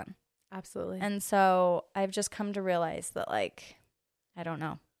everyone. Absolutely. And so I've just come to realize that, like, I don't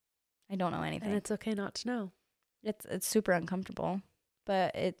know. I don't know anything. And it's okay not to know. It's super uncomfortable,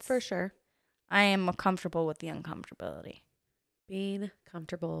 but it's for sure. I am comfortable with the uncomfortability. Being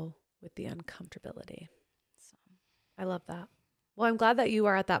comfortable with the uncomfortability. So I love that. Well, I'm glad that you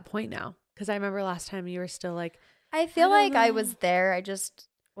are at that point now, because I remember last time you were still like, I feel like I was there. I just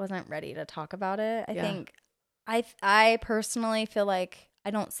wasn't ready to talk about it. I think I personally feel like I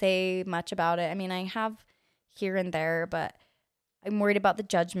don't say much about it. I mean, I have here and there, but I'm worried about the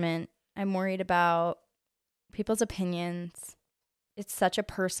judgment. I'm worried about people's opinions. It's such a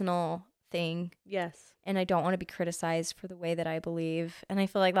personal thing. Yes. And I don't want to be criticized for the way that I believe. And I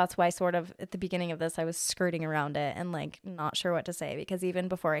feel like that's why sort of at the beginning of this, I was skirting around it and like not sure what to say, because even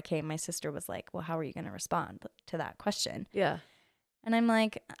before I came, my sister was like, well, how are you going to respond to that question? Yeah. And I'm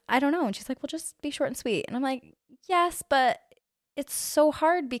like, I don't know. And she's like, well, just be short and sweet. And I'm like, yes, but it's so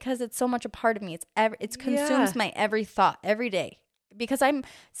hard because it's so much a part of me. It consumes my every thought every day, because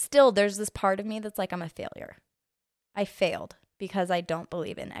there's this part of me that's like, I'm a failure. I failed because I don't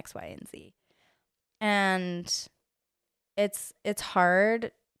believe in X, Y, and Z. And it's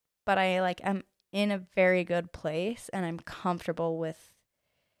hard, but I like am in a very good place and I'm comfortable with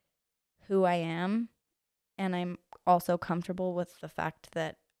who I am. And I'm also comfortable with the fact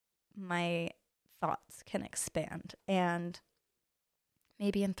that my thoughts can expand. And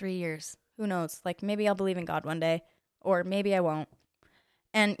maybe in 3 years, who knows? Like, maybe I'll believe in God one day, or maybe I won't.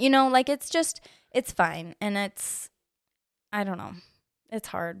 And, you know, like, it's fine. And I don't know. It's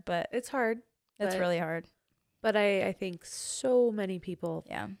hard, but it's hard. It's really hard. But I think so many people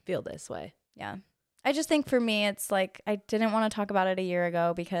feel this way. Yeah. I just think for me, it's like, I didn't want to talk about it a year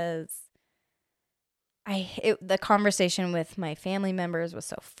ago because the conversation with my family members was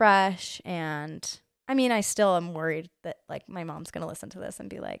so fresh. And I mean, I still am worried that like my mom's going to listen to this and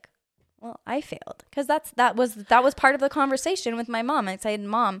be like, well, I failed. Because that was part of the conversation with my mom. I said,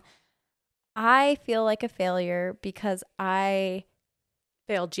 Mom, I feel like a failure because I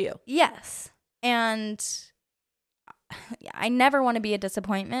failed you. Yes. And I never want to be a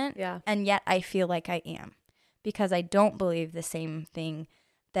disappointment. Yeah. And yet I feel like I am, because I don't believe the same thing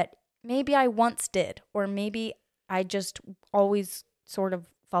that maybe I once did, or maybe I just always sort of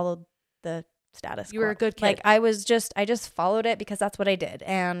followed the status quo. You were a good kid. Like I just followed it because that's what I did.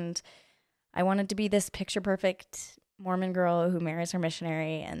 And I wanted to be this picture perfect Mormon girl who marries her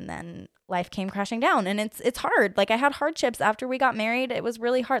missionary, and then life came crashing down. And it's hard. Like I had hardships after we got married. It was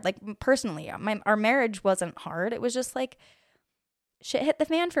really hard. Like personally, our marriage wasn't hard. It was just like shit hit the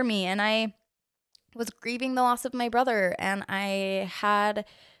fan for me. And I was grieving the loss of my brother, and I had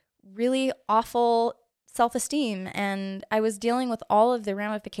really awful self-esteem, and I was dealing with all of the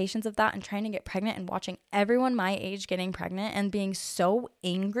ramifications of that and trying to get pregnant and watching everyone my age getting pregnant and being so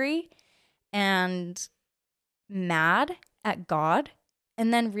angry and mad at God,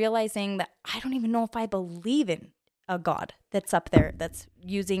 and then realizing that I don't even know if I believe in a God that's up there that's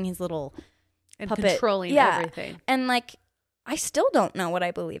using his little and puppet. Controlling everything. And like I still don't know what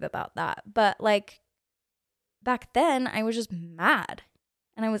I believe about that, but like back then I was just mad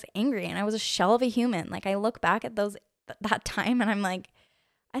and I was angry and I was a shell of a human. Like I look back at that time and I'm like,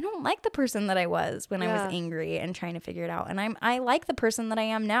 I don't like the person that I was when I was angry and trying to figure it out. And I like the person that I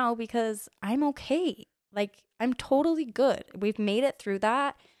am now because I'm okay. Like I'm totally good. We've made it through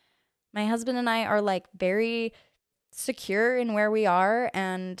that. My husband and I are like very secure in where we are.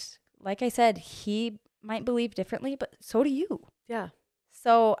 And like I said, he might believe differently, but so do you. Yeah.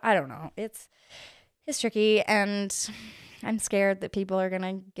 So I don't know. It's tricky, and I'm scared that people are going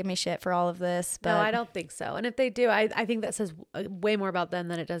to give me shit for all of this. But no, I don't think so. And if they do, I think that says way more about them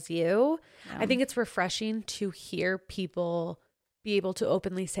than it does you. Yeah. I think it's refreshing to hear people be able to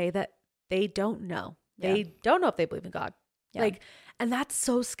openly say that they don't know. Yeah. They don't know if they believe in God. Yeah. Like, and that's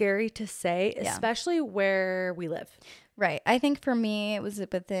so scary to say, especially where we live. Right. I think for me, it was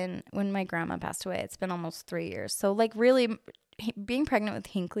when my grandma passed away. It's been almost 3 years. So like really being pregnant with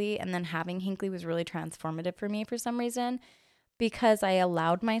Hinckley and then having Hinckley was really transformative for me for some reason, because I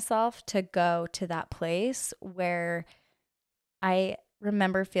allowed myself to go to that place where I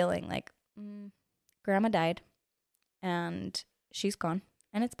remember feeling like grandma died and she's gone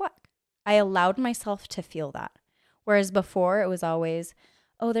and it's black. I allowed myself to feel that. Whereas before it was always,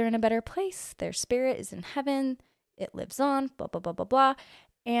 oh, they're in a better place. Their spirit is in heaven. It lives on, blah, blah, blah, blah, blah.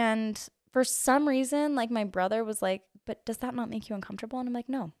 And for some reason, like my brother was like, but does that not make you uncomfortable? And I'm like,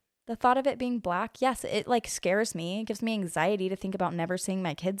 no. The thought of it being black, yes, it like scares me. It gives me anxiety to think about never seeing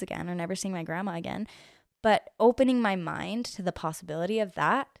my kids again or never seeing my grandma again. But opening my mind to the possibility of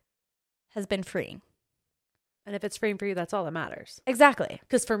that has been freeing. And if it's freeing for you, that's all that matters. Exactly.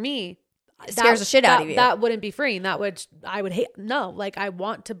 Because for me, it scares the shit out of you. That wouldn't be freeing. I would hate. No, like I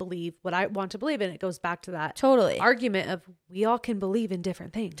want to believe what I want to believe. And it goes back to that argument of we all can believe in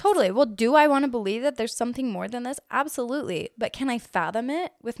different things. Totally. Well, do I want to believe that there's something more than this? Absolutely. But can I fathom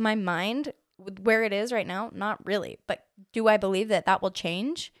it with my mind where it is right now? Not really. But do I believe that will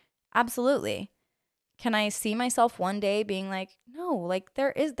change? Absolutely. Can I see myself one day being like, no, like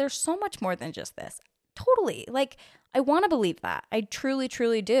there's so much more than just this. Totally. Like I want to believe that. I truly,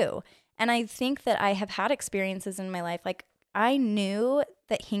 truly do. And I think that I have had experiences in my life. Like I knew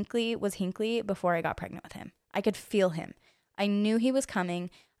that Hinckley was Hinckley before I got pregnant with him. I could feel him. I knew he was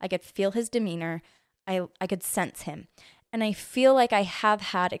coming. I could feel his demeanor. I could sense him. And I feel like I have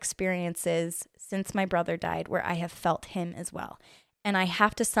had experiences since my brother died where I have felt him as well. And I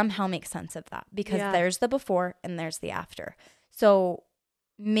have to somehow make sense of that because there's the before and there's the after. So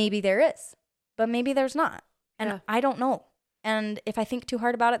maybe there is, but maybe there's not. And I don't know. And if I think too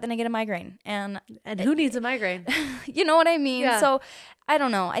hard about it, then I get a migraine. And who needs a migraine? You know what I mean? Yeah. So I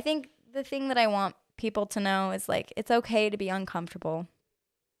don't know. I think the thing that I want people to know is like, it's okay to be uncomfortable.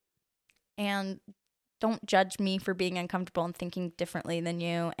 And don't judge me for being uncomfortable and thinking differently than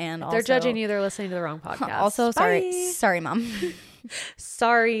you. And they're judging you. They're listening to the wrong podcast. Also, sorry, Mom.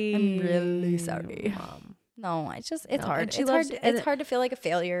 Sorry. I'm really sorry, Mom. No, it's hard. It's hard to feel like a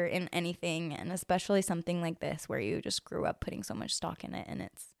failure in anything, and especially something like this where you just grew up putting so much stock in it, and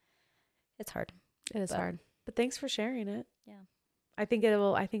it's hard. It is hard. But thanks for sharing it. Yeah. I think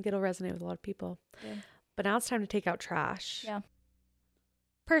it'll resonate with a lot of people. Yeah. But now it's time to take out trash. Yeah.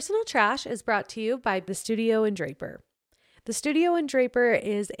 Personal Trash is brought to you by The Studio in Draper. The Studio in Draper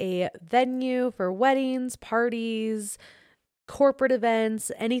is a venue for weddings, parties, corporate events,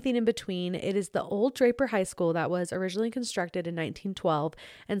 anything in between. It is the old Draper High School that was originally constructed in 1912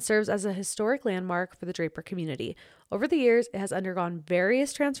 and serves as a historic landmark for the Draper community. Over the years, it has undergone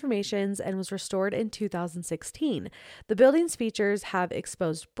various transformations and was restored in 2016. The building's features have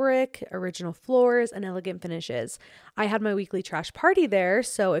exposed brick, original floors, and elegant finishes. I had my weekly trash party there,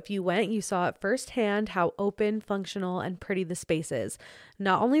 so if you went, you saw at firsthand how open, functional, and pretty the space is.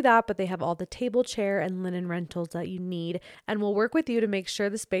 Not only that, but they have all the table, chair, and linen rentals that you need, and will work with you to make sure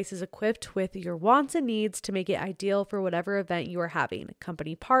the space is equipped with your wants and needs to make it ideal for whatever event you are having, a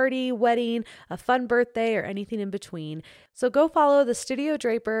company party, wedding, a fun birthday, or anything in between. So go follow the Studio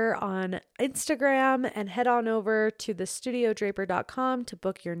Draper on Instagram and head on over to thestudiodraper.com to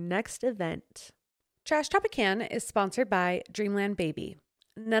book your next event. Trash Topic Can is sponsored by Dreamland Baby.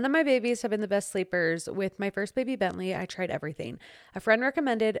 None of my babies have been the best sleepers. With my first baby, Bentley, I tried everything. A friend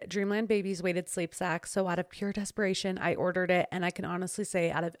recommended Dreamland Baby's weighted sleep sack, so out of pure desperation, I ordered it, and I can honestly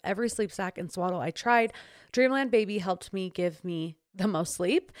say out of every sleep sack and swaddle I tried, Dreamland Baby helped me give me the most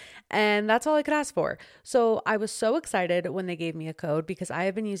sleep, and that's all I could ask for. So I was so excited when they gave me a code because I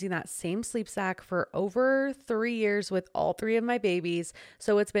have been using that same sleep sack for over 3 years with all 3 of my babies.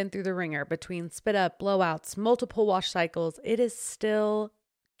 So it's been through the ringer between spit up, blowouts, multiple wash cycles. It is still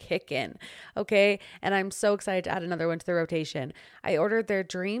kicking. Okay. And I'm so excited to add another one to the rotation. I ordered their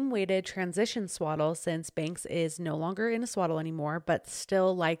dream weighted transition swaddle since Banks is no longer in a swaddle anymore, but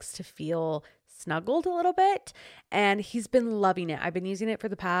still likes to feel snuggled a little bit. And he's been loving it. I've been using it for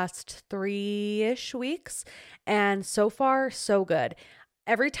the past 3-ish weeks. And so far, so good.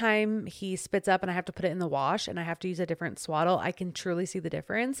 Every time he spits up and I have to put it in the wash and I have to use a different swaddle, I can truly see the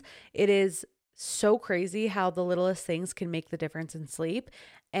difference. It is so crazy how the littlest things can make the difference in sleep.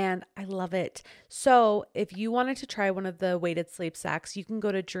 And I love it. So if you wanted to try one of the weighted sleep sacks, you can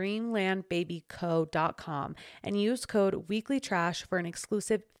go to dreamlandbabyco.com and use code weeklytrash for an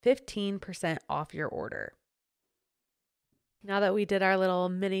exclusive 15% off your order. Now that we did our little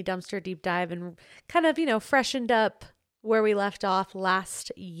mini dumpster deep dive and kind of, freshened up where we left off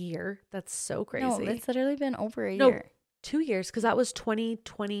last year. That's so crazy. No, it's literally been over a year. 2 years, because that was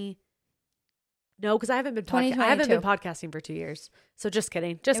 2020. No, because I haven't been podcasting for 2 years. So just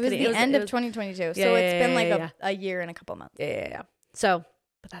kidding. It was the end of 2022. So it's been like a year and a couple months. Yeah. So,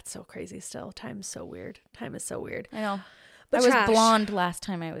 but that's so crazy still. Time is so weird. I know. But I was blonde last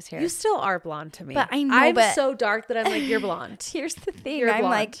time I was here. You still are blonde to me. But I know, I'm so dark that I'm like, you're blonde. Here's the thing. I'm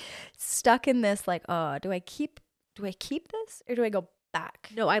like stuck in this like, do I keep this or do I go back?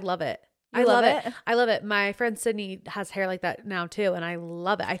 No, I love it. I love it. My friend Sydney has hair like that now too, and I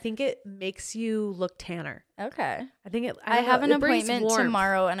love it. I think it makes you look tanner. Okay. I have an appointment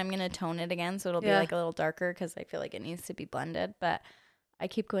tomorrow, and I'm gonna tone it again, so it'll be like a little darker because I feel like it needs to be blended. But I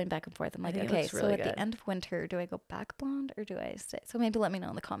keep going back and forth. I'm like, okay, so at the end of winter, do I go back blonde or do I stay? So maybe let me know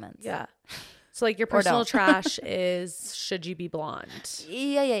in the comments. Yeah. So like your personal trash is, should you be blonde?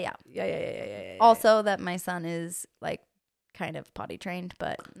 Yeah. Also, that my son is like kind of potty trained,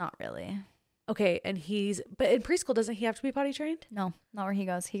 but not really. Okay, but in preschool, doesn't he have to be potty trained? No, not where he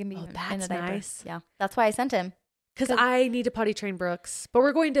goes. He can be in a diaper. Nice. Yeah, that's why I sent him. Because I need to potty train Brooks, but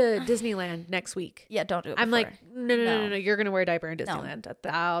we're going to Disneyland next week. Yeah, don't do it. I'm like, no. You're going to wear a diaper in Disneyland,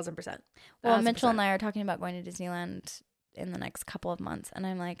 1,000%. Well, Mitchell and I are talking about going to Disneyland in the next couple of months, and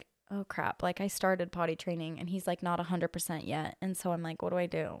I'm like, oh crap! Like I started potty training, and he's like not 100% yet, and so I'm like, what do I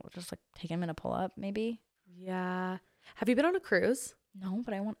do? Just like take him in a pull up, maybe. Yeah. Have you been on a cruise? No,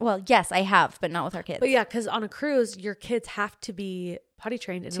 but I want. Well, yes, I have, but not with our kids. But yeah, because on a cruise, your kids have to be potty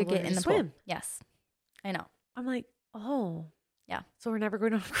trained to get in the swim. Pool. Yes, I know. I'm like, oh, yeah. So we're never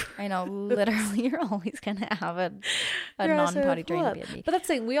going on a cruise. I know. Literally, you're always gonna have a non-potty trained baby. But that's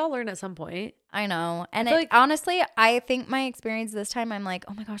the thing. We all learn at some point. I know. And honestly, I think my experience this time, I'm like,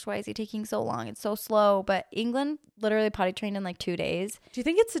 oh my gosh, why is he taking so long? It's so slow. But England literally potty trained in like 2 days. Do you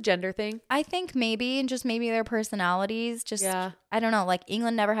think it's a gender thing? I think maybe, and just maybe their personalities. I don't know. Like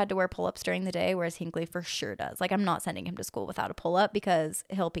England never had to wear pull-ups during the day, whereas Hinkley for sure does. Like I'm not sending him to school without a pull-up because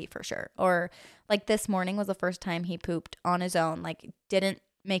he'll pee for sure. Or like this morning was the first time he pooped on his own. Like didn't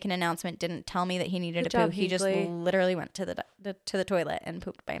make an announcement, didn't tell me that he needed to poop. He just literally went to the toilet and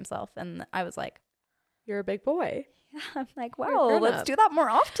pooped by himself. And I was like, you're a big boy. Yeah, I'm like, wow, let's do that more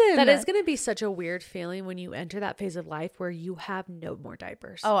often. That is going to be such a weird feeling when you enter that phase of life where you have no more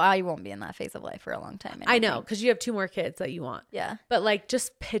diapers. Oh, I won't be in that phase of life for a long time. I know, because you have 2 more kids that you want. Yeah. But like,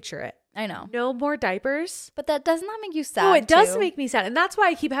 just picture it. I know. No more diapers. But that does not make you sad. Oh, it does make me sad. And that's why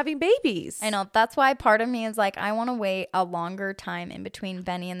I keep having babies. I know. That's why part of me is like, I want to wait a longer time in between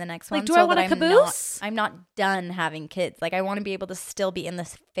Benny and the next one. Do I want a caboose? I'm not done having kids. Like, I want to be able to still be in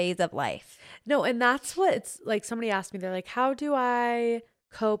this phase of life. No, and that's what it's like. Somebody asked me, they're like, how do I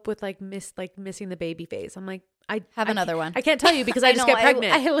cope with missing the baby phase? I'm like, I have another one. I can't tell you because I just get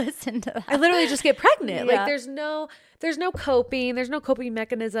pregnant. I listened to that. I literally just get pregnant. Yeah. Like there's no coping. There's no coping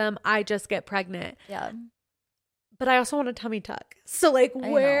mechanism. I just get pregnant. Yeah. But I also want a tummy tuck. So like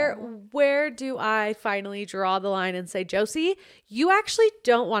where do I finally draw the line and say, Josie, you actually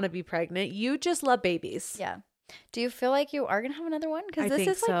don't want to be pregnant. You just love babies. Yeah. Do you feel like you are going to have another one? Because this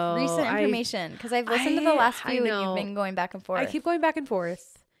is like recent information. Because I've listened to the last few and you've been going back and forth. I keep going back and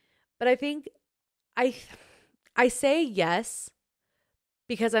forth. But I think I say yes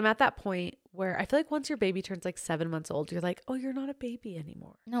because I'm at that point where I feel like once your baby turns like 7 months old, you're like, oh, you're not a baby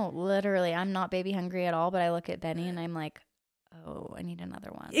anymore. No, literally. I'm not baby hungry at all. But I look at Benny and I'm like, oh, I need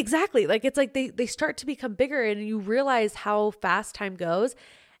another one. Exactly. Like it's like they start to become bigger and you realize how fast time goes.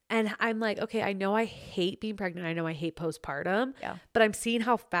 And I'm like, okay, I know I hate being pregnant. I know I hate postpartum. Yeah. But I'm seeing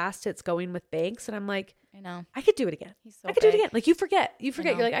how fast it's going with Banks. And I'm like, I know. I could do it again. I could do it again. Like you forget. You're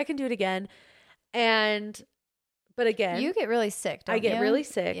like, I can do it again. But again, you get really sick. Don't I get really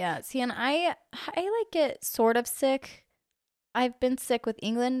sick. Yeah. See, and I like get sort of sick. I've been sick with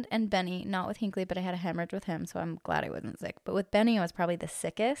England and Benny, not with Hinkley, but I had a hemorrhage with him. So I'm glad I wasn't sick. But with Benny, I was probably the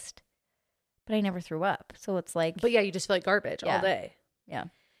sickest, but I never threw up. So it's like, but yeah, you just feel like garbage all day. Yeah.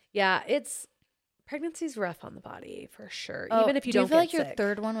 Yeah, pregnancy's rough on the body for sure. Oh, even if you do don't you feel like sick. your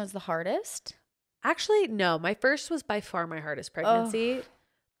third one was the hardest? Actually, no. My first was by far my hardest pregnancy.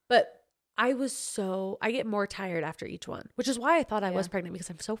 But I get more tired after each one, which is why I thought I was pregnant, because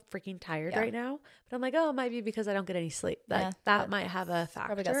I'm so freaking tired right now. But I'm like, it might be because I don't get any sleep. That might have a factor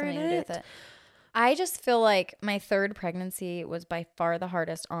probably got something in to do with it. I just feel like my third pregnancy was by far the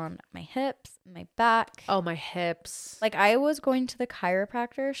hardest on my hips, my back. Oh, my hips. Like I was going to the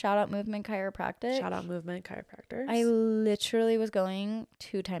chiropractor, shout out Movement Chiropractic. Shout out Movement Chiropractors. I literally was going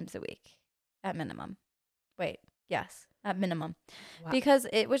 2 times a week at minimum. Yes, at minimum. Wow. Because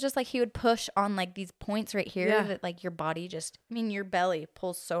it was just like he would push on like these points right here that like your body your belly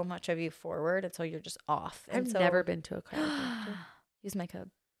pulls so much of you forward and so you're just off. I've never been to a chiropractor. Use my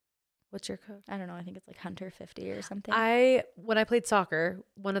code. What's your code? I don't know. I think it's like Hunter50 or something. When I played soccer,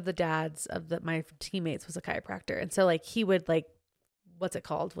 one of the dads of my teammates was a chiropractor. And so like he would like, what's it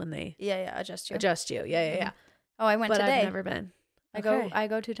called when they adjust you. Yeah. Oh, I went today. I've never been. I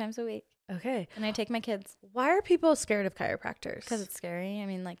go 2 times a week. Okay. And I take my kids. Why are people scared of chiropractors? Because it's scary. I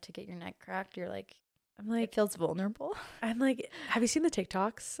mean, like to get your neck cracked, I'm like, it feels vulnerable. I'm like, have you seen the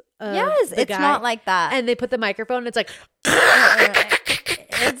TikToks? Yes, it's not like that. And they put the microphone and it's like,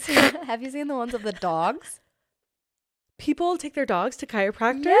 have you seen the ones of the dogs? People take their dogs to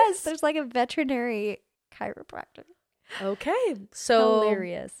chiropractors? Yes, there's like a veterinary chiropractor. Okay. So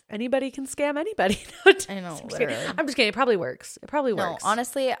hilarious. Anybody can scam anybody. I know. I'm just kidding. It probably works. No,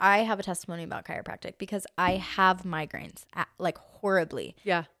 honestly, I have a testimony about chiropractic because I have migraines like horribly.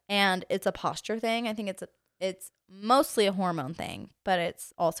 Yeah. And it's a posture thing. I think it's mostly a hormone thing, but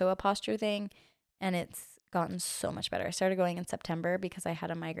it's also a posture thing. And it's gotten so much better. I started going in September because I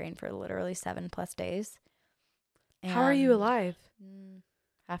had a migraine for literally 7+ days. And how are you alive?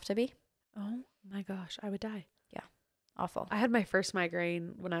 Have to be. Oh my gosh. I would die. Awful. I had my first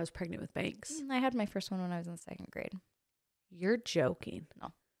migraine when I was pregnant with Banks. I had my first one when I was in 2nd grade. You're joking.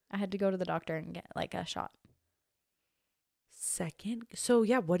 No. I had to go to the doctor and get like a shot. So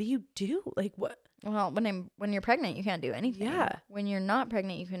yeah, what do you do? Like what? Well, when you're pregnant, you can't do anything. Yeah. When you're not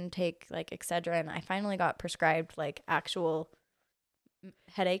pregnant, you can take like Excedrin. I finally got prescribed like actual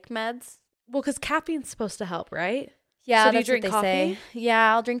headache meds. Well, because caffeine's supposed to help, right? Yeah. So do you drink coffee? Say.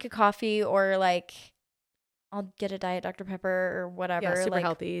 Yeah, I'll drink a coffee or like I'll get a Diet Dr. Pepper or whatever. Yeah, super like,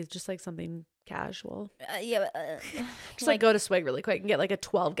 healthy. Just like something casual. Just like go to Swig really quick and get like a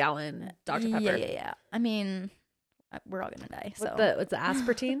 12-gallon Dr. Pepper. Yeah. I mean, we're all going to die. So. What's the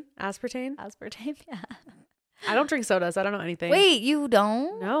aspartame? Aspartame? Aspartame, yeah. I don't drink sodas. I don't know anything. Wait, you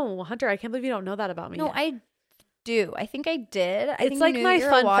don't? No, Hunter, I can't believe you don't know that about me. No, yet. I do. I think I did. It's like my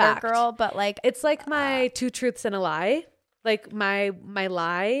fun fact. Girl, but like it's like my 2 truths and a lie. Like my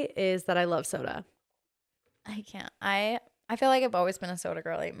lie is that I love soda. I can't. I feel like I've always been a soda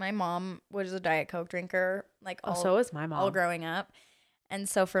girl. Like my mom was a Diet Coke drinker. Like so is my mom. All growing up, and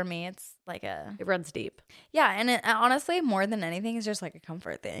so for me, it's like it runs deep. Yeah, and it, honestly, more than anything, is just like a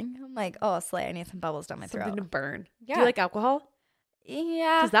comfort thing. I'm like, oh, slay! I need some bubbles down my throat. Something to burn. Yeah. Do you like alcohol?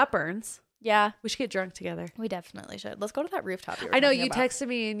 Yeah, because that burns. Yeah, we should get drunk together. We definitely should. Let's go to that rooftop. I know you texted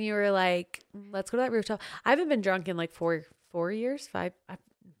me and you were like, "Let's go to that rooftop." I haven't been drunk in like 4 years, 5,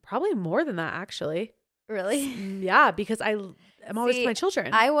 probably more than that actually. Really? Yeah, because I'm always with my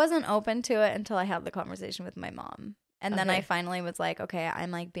children. I wasn't open to it until I had the conversation with my mom. And then I finally was like, okay,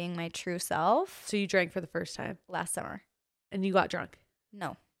 I'm like being my true self. So you drank for the first time? Last summer. And you got drunk?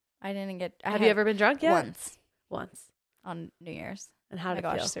 No. I didn't get... Have you ever been drunk yet? Once. On New Year's. And how did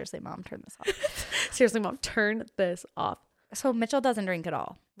it feel? Seriously, Mom, turn this off. Seriously, Mom, turn this off. So Mitchell doesn't drink at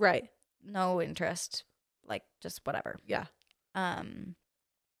all. Right. No interest. Like, just whatever. Yeah.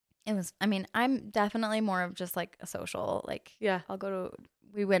 It was, I mean, I'm definitely more of just like a social, like, yeah,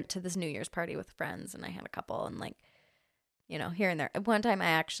 we went to this New Year's party with friends and I had a couple and like, you know, here and there. One time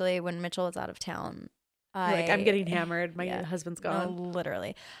when Mitchell was out of town, I'm getting hammered. My husband's gone. No,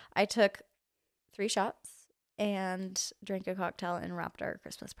 literally. I took 3 shots and drank a cocktail and wrapped our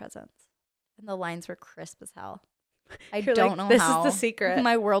Christmas presents. And the lines were crisp as hell. I don't know this how. This is the secret.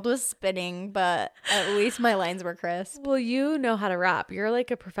 My world was spinning, but at least my lines were crisp. Well, you know how to wrap. You're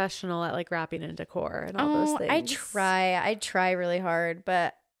like a professional at like wrapping and decor and all those things. I try really hard,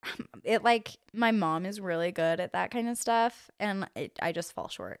 but it like my mom is really good at that kind of stuff, and I just fall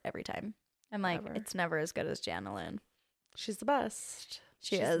short every time. I'm like, it's never as good as Janelyn. She's the best.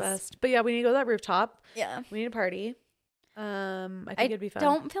 She's the best. But yeah, we need to go to that rooftop. Yeah, we need a party. I think it'd be fun. I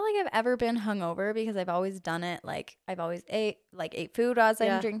don't feel like I've ever been hungover because I've always done it. Like I've always ate food as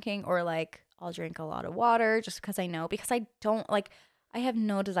I'm drinking, or like I'll drink a lot of water just because I know, because I don't like, I have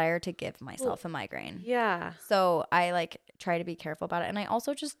no desire to give myself a migraine. Yeah. So I like try to be careful about it. And I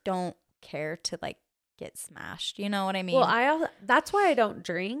also just don't care to like get smashed. You know what I mean? Well, that's why I don't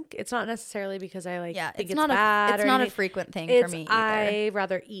drink. It's not necessarily because I like think it's not bad. It's not a frequent thing for me either. I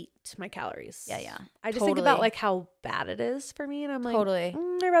rather eat my calories. Yeah. I just think about like how bad it is for me, and I'm like, totally.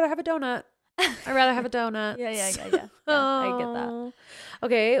 I'd rather have a donut. I'd rather have a donut. Yeah. I get that.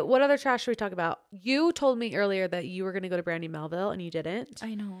 Okay, what other trash should we talk about? You told me earlier that you were going to go to Brandy Melville and you didn't.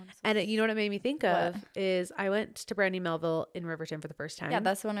 I know. And you know what it made me think of is I went to Brandy Melville in Riverton for the first time. Yeah,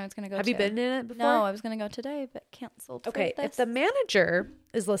 that's the one I was going to go to. Have you been in it before? No, I was going to go today, but canceled. Okay, if the manager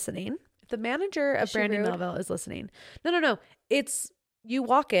is listening, if the manager of Brandy Melville is listening, no. It's, you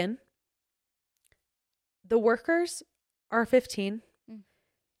walk in, the workers are 15.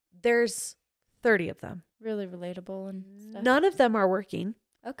 There's 30 of them. Really relatable and stuff. None of them are working.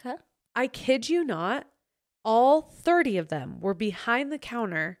 Okay. I kid you not. All 30 of them were behind the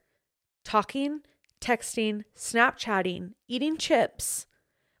counter talking, texting, Snapchatting, eating chips.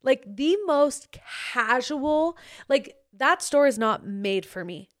 Like the most casual, like that store is not made for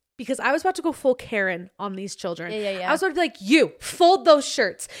me. Because I was about to go full Karen on these children. Yeah. I was about to be like, you, fold those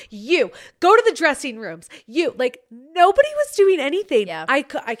shirts. You, go to the dressing rooms. You, like, nobody was doing anything. Yeah. I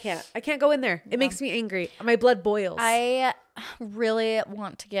can't go in there. It makes me angry. My blood boils. I really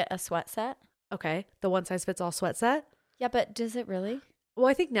want to get a sweat set. Okay. The one size fits all sweat set. Yeah, but does it really? Well,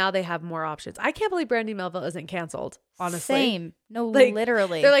 I think now they have more options. I can't believe Brandy Melville isn't canceled, honestly. Same. No, like,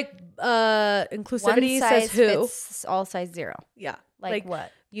 literally. They're like, inclusivity says who? Fits all size 0. Yeah. Like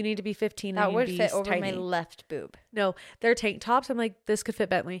what? You need to be 15 that and would be fit over tiny. my left boob. No, they're tank tops. I'm like, this could fit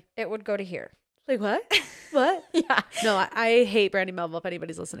Bentley. It would go to here. Like what? What? Yeah. No, I hate Brandy Melville if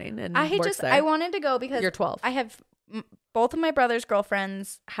anybody's listening. And I wanted to go because you're 12. I have both of my brother's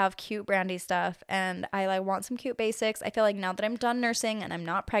girlfriends have cute Brandy stuff, and I like want some cute basics. I feel like now that I'm done nursing and I'm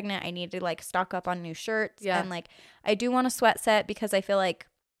not pregnant, I need to like stock up on new shirts. Yeah. And like I do want a sweat set because I feel like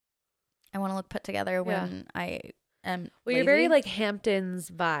I want to look put together when I am. Well, you're very like Hamptons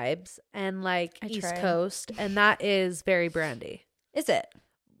vibes and like East Coast, and that is very Brandy. Is it?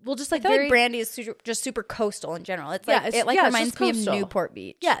 Well, just like I feel like Brandy is just super coastal in general. It's like it reminds me of Newport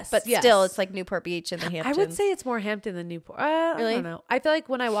Beach. Yes, but still, it's like Newport Beach in the Hamptons. I would say it's more Hampton than Newport. Really? I don't know. I feel like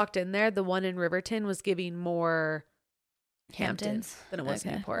when I walked in there, the one in Riverton was giving more Hamptons than it was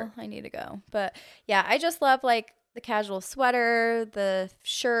Newport. Well, I need to go, but yeah, I just love like the casual sweater, the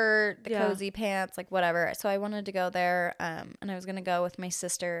shirt, the cozy pants, like whatever. So I wanted to go there, and I was gonna go with my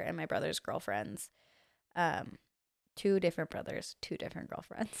sister and my brother's girlfriends. 2 different brothers, 2 different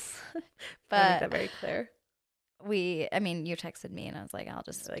girlfriends. But I'll make that very clear. You texted me and I was like, I'll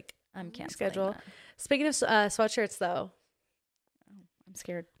just like, I'm canceling schedule. that. Speaking of sweatshirts though. I'm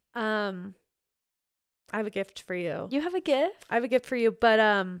scared. I have a gift for you. You have a gift? I have a gift for you, but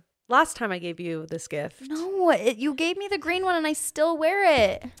last time I gave you this gift. No, you gave me the green one and I still wear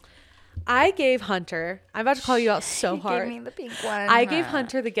it. I gave Hunter, I'm about to call you out so hard. You gave me the pink one. I gave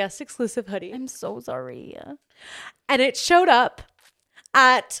Hunter the guest exclusive hoodie. I'm so sorry. And it showed up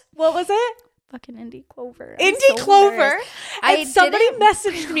at, what was it? Fucking Indie Clover. Clover. And somebody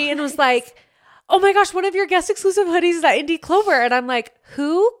messaged me and was like, oh my gosh, one of your guest exclusive hoodies is at Indie Clover. And I'm like,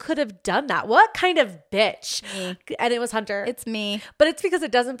 who could have done that? What kind of bitch? Me. And it was Hunter. It's me. But it's because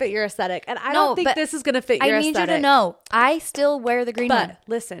it doesn't fit your aesthetic. And I don't think this is going to fit your aesthetic. I need you to know, I still wear the green one.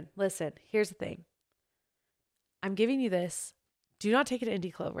 Listen. Here's the thing. I'm giving you this. Do not take it to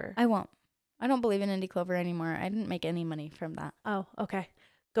Indie Clover. I won't. I don't believe in Indie Clover anymore. I didn't make any money from that. Oh, okay.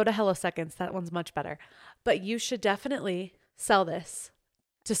 Go to Hello Seconds. That one's much better. But you should definitely sell this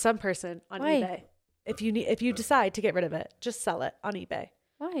to some person on eBay. If you decide to get rid of it, just sell it on eBay.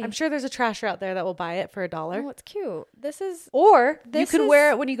 Why? I'm sure there's a trasher out there that will buy it for $1. Oh, it's cute. Or you can wear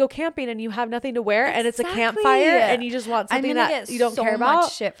it when you go camping and you have nothing to wear and it's a campfire and you just want something that you don't care about. I'm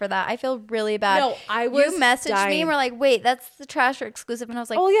much shit for that. I feel really bad. No, you messaged me and were like, wait, that's the trasher exclusive. And I was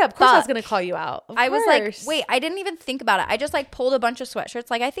like, oh yeah, of course I was going to call you out. I was like, wait, I didn't even think about it. I just like pulled a bunch of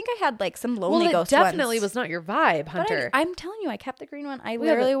sweatshirts. Like I think I had like some Lonely Ghost ones. Definitely was not your vibe, Hunter. But I'm telling you, I kept the green one. I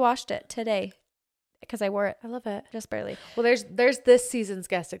literally washed it today. Because I wore it. I love it. Just barely. Well, there's this season's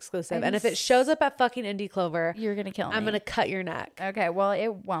guest exclusive. And if it shows up at fucking Indie Clover, you're going to kill me. I'm going to cut your neck. Okay. Well, it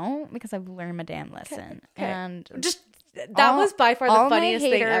won't because I've learned my damn lesson. Okay. And that was by far the funniest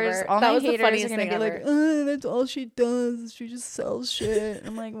thing ever. That was the funniest thing ever. Like, that's all she does. She just sells shit.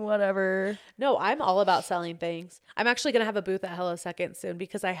 I'm like, whatever. No, I'm all about selling things. I'm actually going to have a booth at Hello Second soon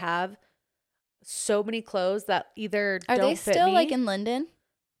because I have so many clothes that either don't fit me. Are they still like in Linden?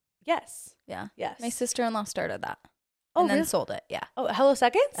 Yes. Yeah. Yes. My sister-in-law started that. Oh, and then really? sold it. Yeah. Oh, Hello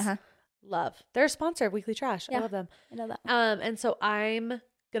Seconds? Uh-huh. Love. They're a sponsor of Weekly Trash. Yeah, I love them. I know that. And so I'm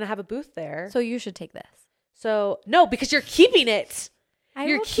going to have a booth there. So you should take this. So no, because you're keeping it.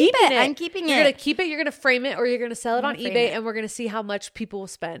 You're keeping it. I'm keeping it. You're going to keep it. You're going to frame it, or you're going to sell it on eBay, and we're going to see how much people will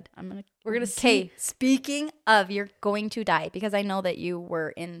spend. We're going to see. Okay, speaking of, you're going to die, because I know that you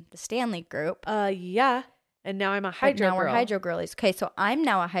were in the Stanley group. Yeah. And now I'm a Hydro Girl. Girl. We're Hydro Girlies. Okay, so I'm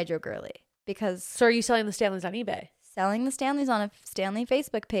now a Hydro Girly because. So are you selling the Stanleys on eBay? Selling the Stanleys on a Stanley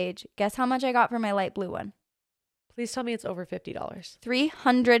Facebook page. Guess how much I got for my light blue one? Please tell me it's over $50.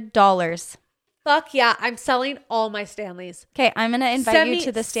 $300. Fuck yeah. I'm selling all my Stanleys. Okay, I'm going to invite you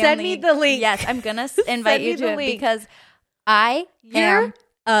to the Stanley. Send me the link. Yes, I'm going to invite you to it because I am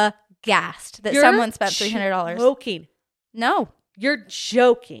aghast that someone spent $300. Joking. No. You're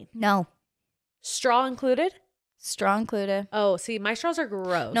joking. No. Straw included? Straw included. Oh, see, my straws are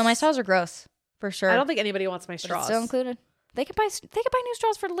gross. No, my straws are gross. For sure. I don't think anybody wants my straws. But it's still included. They could buy new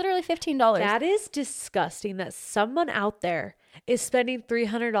straws for literally $15. That is disgusting that someone out there is spending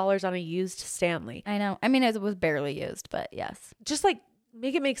 $300 on a used Stanley. I know. I mean, it was barely used, but yes. Just like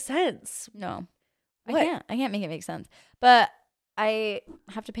make it make sense. No. What? I can't make it make sense. But I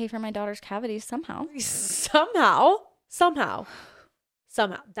have to pay for my daughter's cavities somehow. Somehow.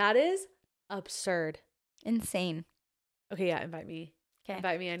 That is absurd. Insane. Okay, yeah, invite me. Okay.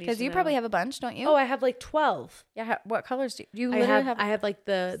 Invite me. I need to Because you probably have a bunch, don't you? Oh, I have like 12. Yeah. What colors do you I literally have? I have like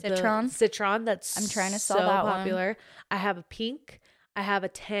the citron that's I'm trying to sell so that popular. one. I have a pink. I have a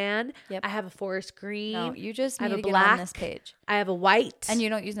tan. Yep. I have a forest green. No, you just I need have a to get black on this page. I have a white. And you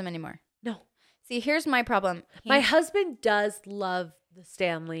don't use them anymore. No. See, here's my problem. My husband does love the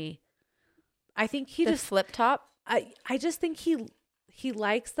Stanley. I think he the just flip top. I just think he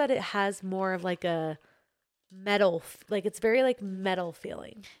likes that it has more of like a metal, like it's very like metal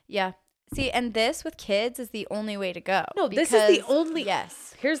feeling. Yeah. See, and this with kids is the only way to go. No, this is the only.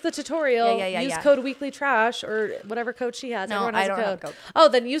 Yes. Here's the tutorial. Use code Weekly Trash or whatever code she has. No, Everyone has I don't a code. have a code. Oh,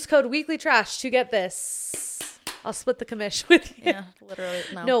 then use code Weekly Trash to get this. I'll split the commission with you. Yeah, literally.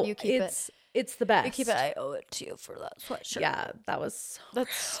 No, you keep it. It's the best. You keep it. I owe it to you for that sweatshirt. Yeah, that was.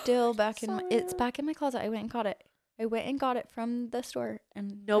 That's still back in. It's back in my closet. I went and got it. I went and got it from the store,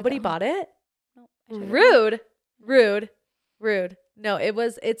 and nobody bought it. No. Rude. No,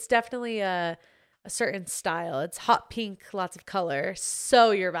 it's definitely a certain style. It's hot pink, lots of color.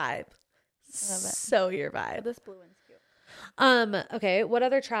 So your vibe. So your vibe. This blue one's cute. Okay. What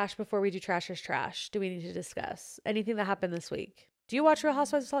other trash before we do Trashers Trash do we need to discuss? Anything that happened this week? Do you watch Real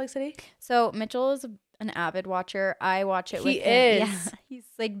Housewives of Salt Lake City? So Mitchell is an avid watcher. I watch it with him. He is. Yeah, he's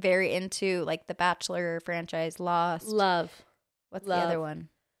like very into like the Bachelor franchise, Lost. Love. What's the other one?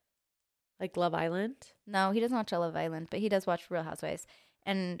 Like Love Island? No, he doesn't watch Love Island, but he does watch Real Housewives.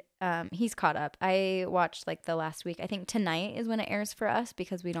 And he's caught up. I watched like the last week. I think tonight is when it airs for us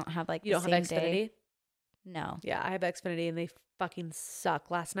because we don't have like you the don't same have Xfinity? day. No. Yeah, I have Xfinity and they fucking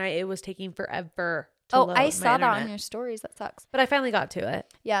suck. Last night it was taking forever. I saw that on your stories. That sucks. But I finally got to it.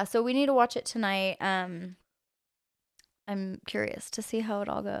 Yeah, so we need to watch it tonight. I'm curious to see how it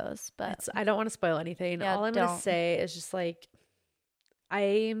all goes, but I don't want to spoil anything. Yeah, all I'm going to say is just like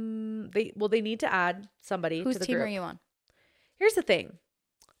they need to add somebody to the group. Whose team are you on? Here's the thing.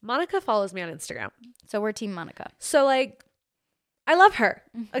 Monica follows me on Instagram. So we're team Monica. So like I love her,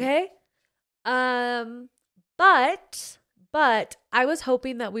 okay? But I was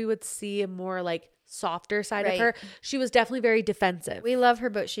hoping that we would see a more like softer side of her. She was definitely very defensive. We love her,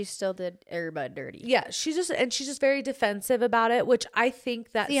 but she still did everybody dirty. Yeah, she's just very defensive about it, which I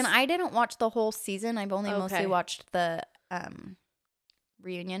think that. See, and I didn't watch the whole season. I've only mostly watched the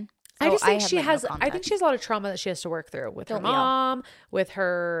reunion. So I just think she has a lot of trauma that she has to work through with her mom, with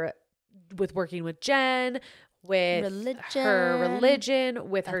working with Jen, with her religion,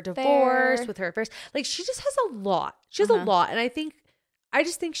 with her divorce, with her affairs. Like she just has a lot. She has a lot, and I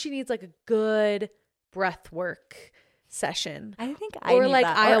just think she needs like a good breath work session. I think I or need like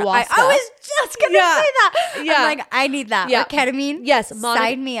that. ayahuasca. I was just gonna say that. Yeah, I'm like I need that. Yeah, or ketamine. Yes,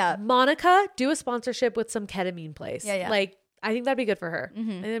 sign me up. Monica, do a sponsorship with some ketamine place. Yeah. Like I think that'd be good for her. I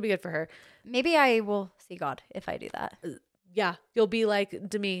think that'd be good for her. Maybe I will see God if I do that. Yeah, you'll be like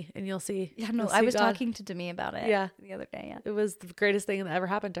Demi, and you'll see. Yeah, no, I was talking to Demi about it. Yeah, the other day. Yeah, it was the greatest thing that ever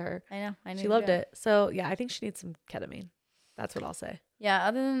happened to her. I know. She loved it. So yeah, I think she needs some ketamine. That's what I'll say. Yeah.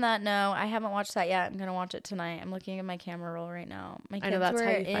 Other than that, no, I haven't watched that yet. I'm gonna watch it tonight. I'm looking at my camera roll right now. My kids were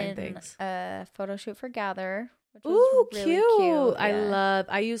in a photo shoot for Gather, which was really cute. Yeah.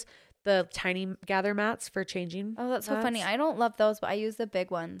 I use the tiny Gather mats for changing. Oh, that's so funny. I don't love those, but I use the big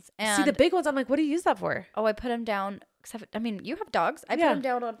ones. And see the big ones. I'm like, what do you use that for? Oh, I put them down. Except, I mean, you have dogs. I put them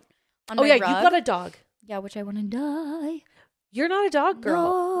down on oh my yeah, rug. you got a dog. Yeah, which I want to die. You're not a dog girl.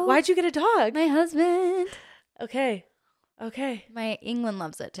 No. Why'd you get a dog? My husband. Okay. My England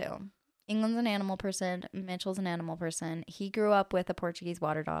loves it too. England's an animal person. Mitchell's an animal person. He grew up with a Portuguese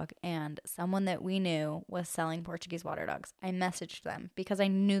water dog, and someone that we knew was selling Portuguese water dogs. I messaged them because I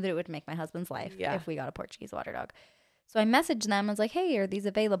knew that it would make my husband's life if we got a Portuguese water dog. So I messaged them. I was like, hey, are these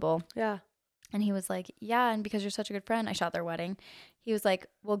available? Yeah. And he was like, yeah. And because you're such a good friend, I shot their wedding. He was like,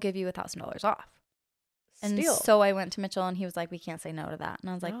 we'll give you $1,000 off. And so I went to Mitchell, and he was like, we can't say no to that. And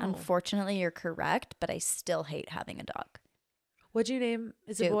I was like, unfortunately, you're correct, but I still hate having a dog. What'd you name?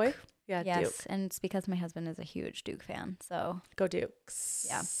 Is Duke. it a boy? Yeah, yes, Duke. and it's because my husband is a huge Duke fan. So go Dukes.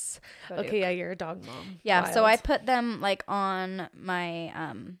 Yeah. Go Duke. Yeah, you're a dog mom. Yeah. Wild. So I put them like on my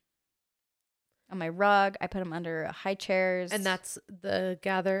rug. I put them under high chairs. And that's the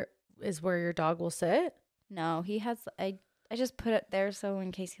gather is where your dog will sit. No, he has. I just put it there so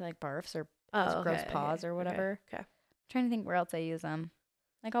in case he like barfs or gross paws or whatever. Okay. I'm trying to think where else I use them.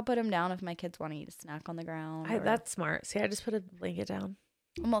 Like I'll put them down if my kids want to eat a snack on the ground. That's smart. See, I just put a blanket down.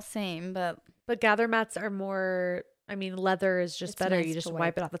 Almost same, but gather mats are more. I mean, leather is just better. Nice, you just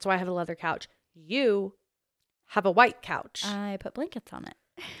wipe it off. That's why I have a leather couch. You have a white couch. I put blankets on it.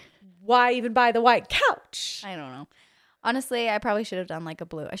 Why even buy the white couch? I don't know. Honestly, I probably should have done like a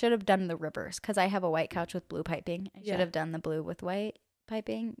blue. I should have done the reverse because I have a white couch with blue piping. I should have done the blue with white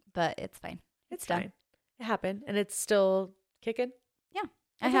piping, but it's fine. It's fine. It happened, and it's still kicking. Yeah,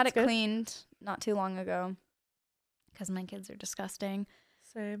 I had it cleaned not too long ago because my kids are disgusting.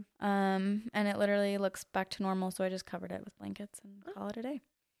 Same. And it literally looks back to normal, so I just covered it with blankets and call it a day.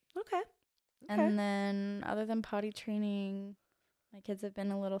 Okay. And then other than potty training, my kids have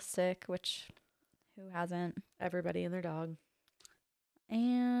been a little sick, which who hasn't? Everybody and their dog.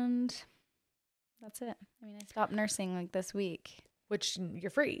 And that's it. I mean, I stopped nursing like this week. Which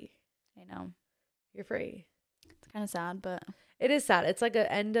you're free. I know. You're free. It's kind of sad, but. It is sad. It's like an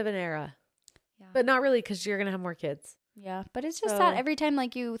end of an era. Yeah. But not really because you're going to have more kids. Yeah, but it's just sad every time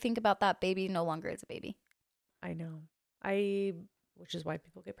like you think about that baby no longer is a baby. I know. Which is why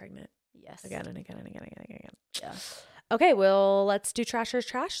people get pregnant. Yes. Again and again and again and again. Yeah. Okay, well, let's do Trasher's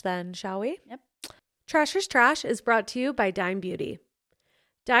Trash then, shall we? Yep. Trasher's Trash is brought to you by Dime Beauty.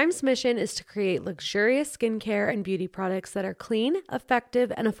 Dime's mission is to create luxurious skincare and beauty products that are clean,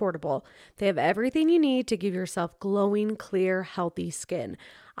 effective, and affordable. They have everything you need to give yourself glowing, clear, healthy skin.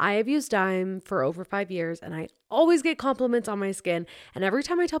 I have used Dime for over 5 years, and I always get compliments on my skin. And every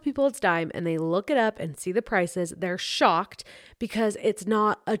time I tell people it's Dime and they look it up and see the prices, they're shocked because it's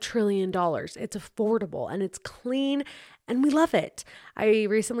not $1 trillion. It's affordable and it's clean, and we love it. I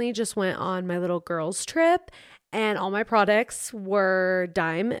recently just went on my little girls' trip, and all my products were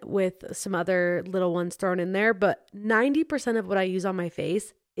Dime with some other little ones thrown in there. But 90% of what I use on my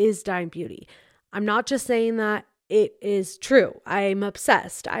face is Dime Beauty. I'm not just saying that. It is true. I'm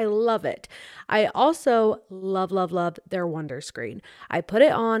obsessed. I love it. I also love their Wonder Screen. I put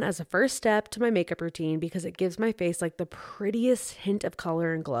it on as a first step to my makeup routine because it gives my face like the prettiest hint of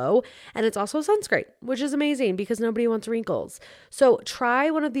color and glow. And it's also sunscreen, which is amazing because nobody wants wrinkles. So try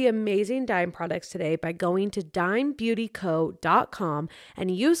one of the amazing Dime products today by going to dimebeautyco.com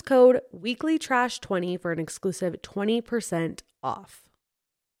and use code weeklytrash20 for an exclusive 20% off.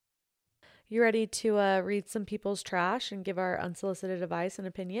 You ready to read some people's trash and give our unsolicited advice and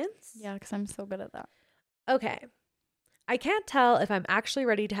opinions? Yeah, because I'm so good at that. Okay. I can't tell if I'm actually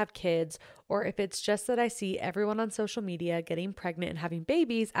ready to have kids or if it's just that I see everyone on social media getting pregnant and having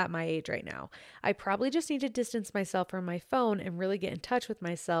babies at my age right now. I probably just need to distance myself from my phone and really get in touch with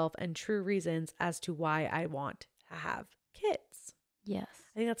myself and true reasons as to why I want to have kids. Yes.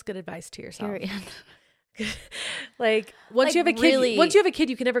 I think that's good advice to yourself. Period. Like once you have a kid,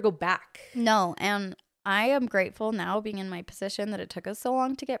 you can never go back. No, and I am grateful now being in my position that it took us so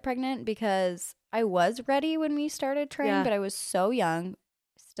long to get pregnant because I was ready when we started trying, but I was so young,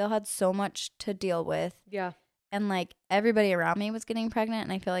 still had so much to deal with. Yeah. And like everybody around me was getting pregnant,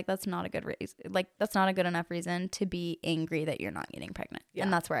 and I feel like that's not a good reason. Like that's not a good enough reason to be angry that you're not getting pregnant. Yeah.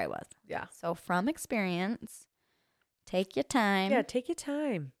 And that's where I was. Yeah. So from experience, take your time. Yeah, take your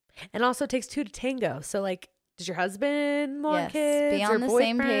time. And also it takes two to tango. So like, does your husband want kids? Be on the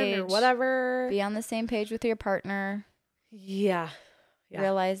same page or whatever. Be on the same page with your partner. Yeah.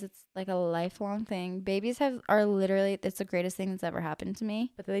 Realize it's like a lifelong thing. Babies are literally, it's the greatest thing that's ever happened to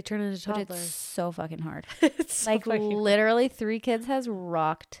me. But they turn into toddlers. But it's so fucking hard. It's so like fucking literally hard. 3 kids has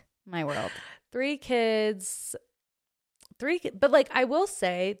rocked my world. 3 kids. But like I will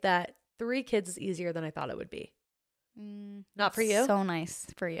say that 3 kids is easier than I thought it would be. Not for you? So nice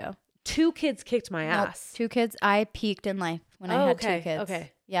for you. 2 kids kicked my ass. 2 kids. I peaked in life when I had 2 kids.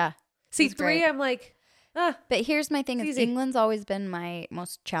 Okay. Yeah. See, 3, I'm like, But here's my thing. Easy. England's always been my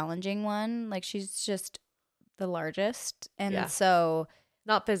most challenging one. Like, she's just the largest. And so...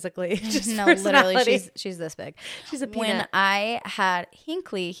 Not physically. Just no, literally, she's this big. She's a peanut. When I had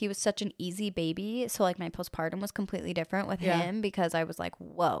Hinkley, he was such an easy baby. So, like, my postpartum was completely different with him because I was like,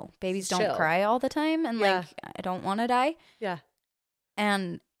 whoa, babies don't cry all the time. And, like, I don't want to die. Yeah.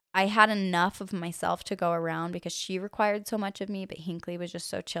 And I had enough of myself to go around because she required so much of me. But Hinkley was just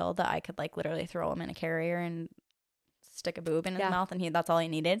so chill that I could, like, literally throw him in a carrier and stick a boob in his mouth. And that's all I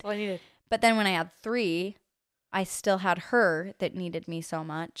needed. All I needed. But then when I had 3... I still had her that needed me so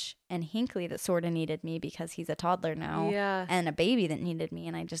much, and Hinkley that sort of needed me because he's a toddler now, and a baby that needed me,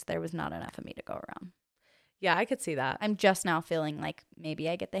 and there was not enough of me to go around. Yeah, I could see that. I'm just now feeling like maybe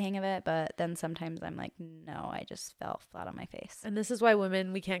I get the hang of it, but then sometimes I'm like, no, I just fell flat on my face. And this is why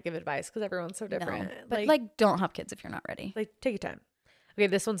women, we can't give advice because everyone's so different. No, but like, don't have kids if you're not ready. Like, take your time. Okay,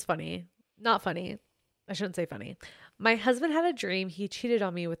 this one's funny. Not funny. I shouldn't say funny. My husband had a dream he cheated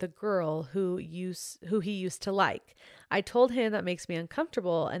on me with a girl who he used to like. I told him that makes me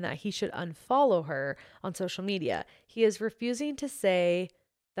uncomfortable and that he should unfollow her on social media. He is refusing to say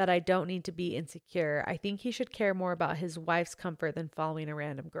that I don't need to be insecure. I think he should care more about his wife's comfort than following a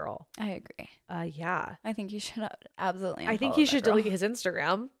random girl. I agree. Yeah. I think you should absolutely. I think he should delete his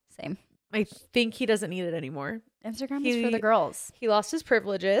Instagram. Same. I think he doesn't need it anymore. Instagram is for the girls. He lost his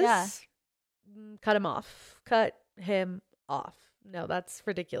privileges. Yeah. Cut him off. Cut him off. No, that's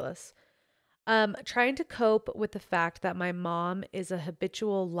ridiculous. Trying to cope with the fact that my mom is a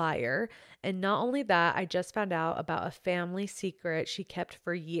habitual liar. And not only that, I just found out about a family secret she kept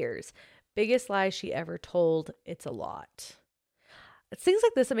for years. Biggest lie she ever told. It's a lot. It's things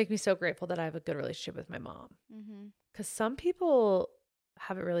like this that make me so grateful that I have a good relationship with my mom. Because some people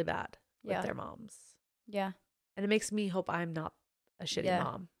have it really bad with their moms. Yeah. And it makes me hope I'm not a shitty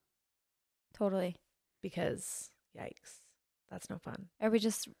mom. Totally. Because yikes, that's no fun. Are we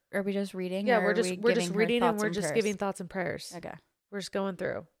just reading? Yeah, we're just reading and we're just giving thoughts and prayers. Okay. We're just going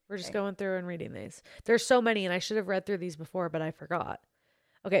through. We're just going through and reading these. There's so many, and I should have read through these before, but I forgot.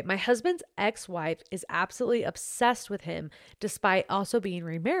 Okay, my husband's ex-wife is absolutely obsessed with him, despite also being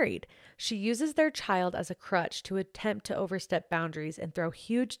remarried. She uses their child as a crutch to attempt to overstep boundaries and throw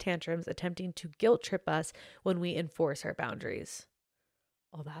huge tantrums, attempting to guilt trip us when we enforce our boundaries.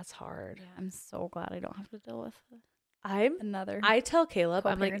 Oh, that's hard. Yeah, I'm so glad I don't have to deal with it. I tell Caleb,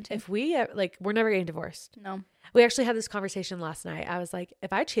 I'm like, if we, we're never getting divorced. No. We actually had this conversation last night. I was like,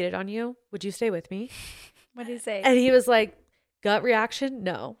 if I cheated on you, would you stay with me? What did he say? And he was like, gut reaction,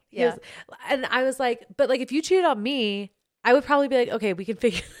 no. And I was like, but like, if you cheated on me, I would probably be like, okay, we can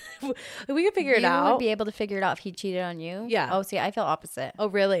figure it out. You would be able to figure it out if he cheated on you? Yeah. Oh, see, I feel opposite. Oh,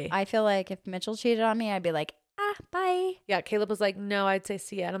 really? I feel like if Mitchell cheated on me, I'd be like, bye. Yeah, Caleb was like, no, I'd say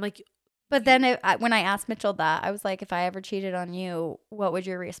see ya. And I'm like, but then when I asked Mitchell that, I was like, if I ever cheated on you, what would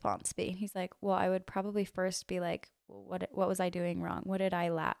your response be? He's like, well, I would probably first be like, what was I doing wrong? What did I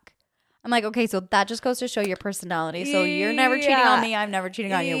lack? I'm like, okay, so that just goes to show your personality. So you're never cheating on me. I'm never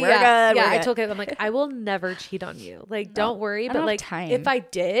cheating on you. We're good. Yeah, I told Caleb, I'm like, I will never cheat on you. Like, don't worry. But like, if I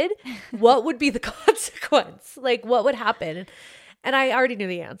did, what would be the consequence? Like, what would happen? And I already knew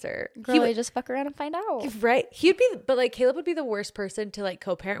the answer. Girl, he would just fuck around and find out. Right. But like Caleb would be the worst person to like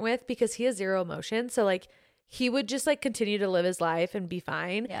co-parent with because he has zero emotion. So like he would just like continue to live his life and be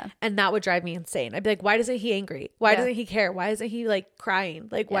fine. Yeah. And that would drive me insane. I'd be like, why isn't he angry? Why doesn't he care? Why isn't he like crying?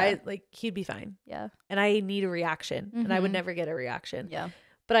 Like why, like he'd be fine. Yeah. And I need a reaction and I would never get a reaction. Yeah.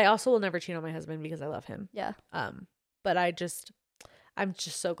 But I also will never cheat on my husband because I love him. Yeah. But I'm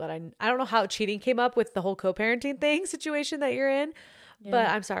just so glad I don't know how cheating came up with the whole co-parenting situation that you're in, but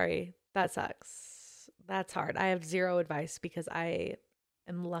I'm sorry. That sucks. That's hard. I have zero advice because I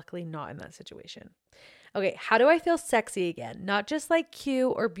am luckily not in that situation. Okay. How do I feel sexy again? Not just like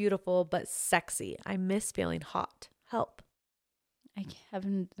cute or beautiful, but sexy. I miss feeling hot. Help. I have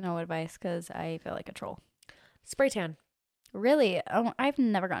no advice because I feel like a troll. Spray tan. Really? Oh, I've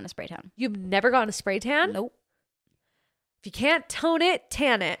never gotten a spray tan. You've never gotten a spray tan? Nope. If you can't tone it,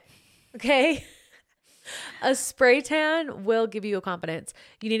 tan it. Okay? A spray tan will give you a confidence.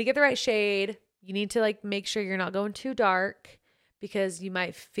 You need to get the right shade. You need to like make sure you're not going too dark because you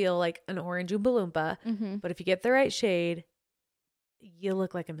might feel like an orange Oompa Loompa. Mm-hmm. But if you get the right shade, you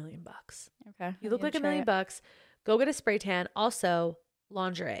look like $1 million. Okay. You look like $1 million. Go get a spray tan. Also,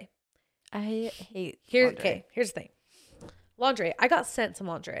 lingerie. I hate lingerie. Okay, here's the thing. Lingerie. I got sent some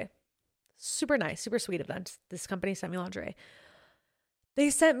lingerie. Super nice, super sweet of them. This company sent me lingerie.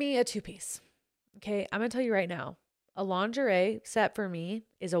 They sent me a 2-piece. Okay, I'm going to tell you right now. A lingerie set for me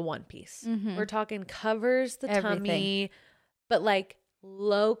is a 1-piece. Mm-hmm. We're talking covers the tummy, but like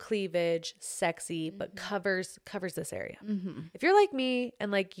low cleavage, sexy, but covers this area. If you're like me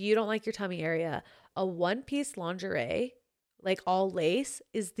and like you don't like your tummy area, a one-piece lingerie, like all lace,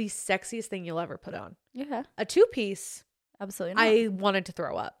 is the sexiest thing you'll ever put on. Yeah. A two-piece, absolutely not. I wanted to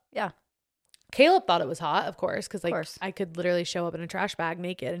throw up. Yeah. Caleb thought it was hot, of course, because like I could literally show up in a trash bag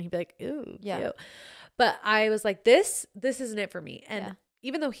naked and he'd be like, ooh, cute. But I was like, this isn't it for me. And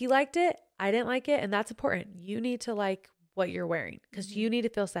even though he liked it, I didn't like it. And that's important. You need to like what you're wearing because you need to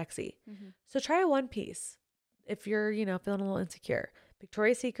feel sexy. So try a one piece if you're, you know, feeling a little insecure.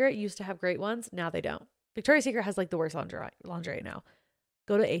 Victoria's Secret used to have great ones. Now they don't. Victoria's Secret has like the worst lingerie now.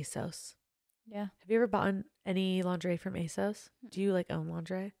 Go to ASOS. Yeah. Have you ever bought any lingerie from ASOS? Do you like own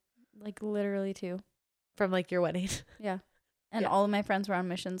lingerie? Like literally 2. From like your wedding? Yeah. And all of my friends were on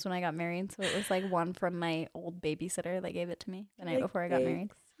missions when I got married. So it was like one from my old babysitter that gave it to me the night before I got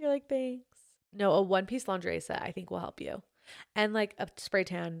married. You're like, thanks. No, a one-piece lingerie set I think will help you. And like a spray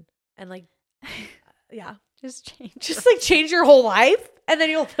tan and like, yeah. Just change your whole life and then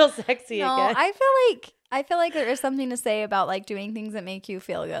you'll feel sexy again. I feel like there is something to say about like doing things that make you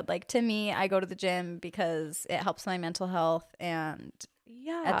feel good. Like to me, I go to the gym because it helps my mental health and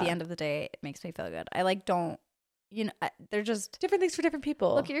at the end of the day, it makes me feel good. I like don't, you know, they're just different things for different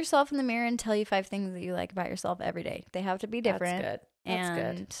people. Look at yourself in the mirror and tell you 5 things that you like about yourself every day. They have to be different. That's good.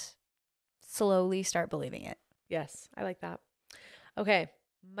 That's good. Slowly start believing it. Yes, I like that. Okay.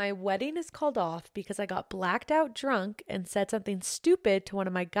 My wedding is called off because I got blacked out drunk and said something stupid to one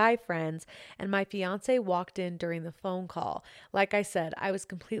of my guy friends, and my fiance walked in during the phone call. Like I said, I was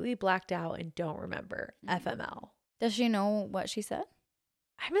completely blacked out and don't remember. FML. Does she know what she said?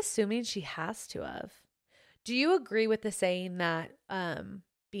 I'm assuming she has to have. Do you agree with the saying that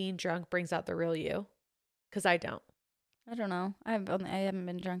being drunk brings out the real you? Because I don't. I don't know. I haven't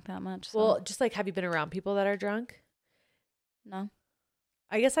been drunk that much. So. Well, just like, have you been around people that are drunk? No.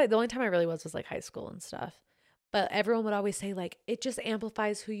 I guess the only time I really was like high school and stuff. But everyone would always say like, it just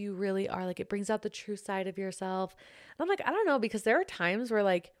amplifies who you really are. Like it brings out the true side of yourself. And I'm like, I don't know, because there are times where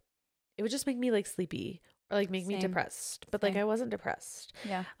like, it would just make me like sleepy or like make me depressed. But like, I wasn't depressed.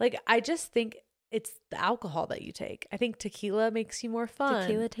 Yeah. Like, I just think it's the alcohol that you take. I think tequila makes you more fun.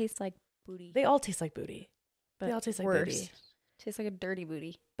 Tequila tastes like booty. They all taste like booty. But they all taste like booty. Tastes like a dirty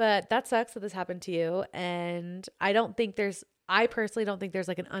booty. But that sucks that this happened to you. And I personally don't think there's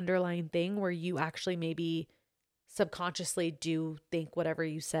like an underlying thing where you actually maybe subconsciously do think whatever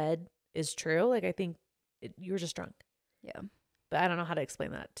you said is true. Like I think you were just drunk. Yeah. But I don't know how to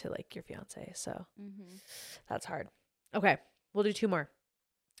explain that to like your fiance. So that's hard. Okay. We'll do 2 more.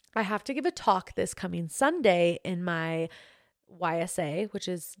 I have to give a talk this coming Sunday in my YSA, which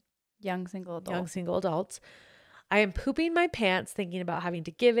is Young Single Adults. I am pooping my pants thinking about having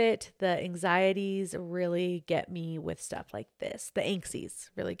to give it. The anxieties really get me with stuff like this. The angsties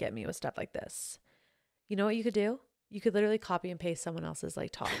really get me with stuff like this. You know what you could do? You could literally copy and paste someone else's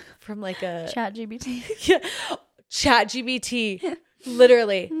like talk from like a ChatGPT. Yeah. ChatGPT.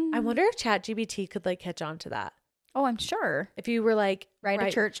 Literally. I wonder if ChatGPT could like catch on to that. Oh, I'm sure. If you were like write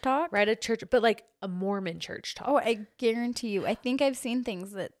a church talk, but like a Mormon church talk. Oh, I guarantee you. I think I've seen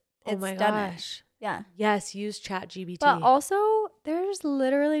things that it's done gosh. Yeah. Yes, use ChatGPT. But also, there's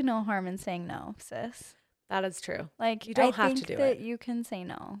literally no harm in saying no, sis. That is true. Like, you don't have to do it. You can say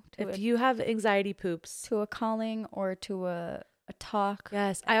no if you have anxiety poops to a calling or to a talk.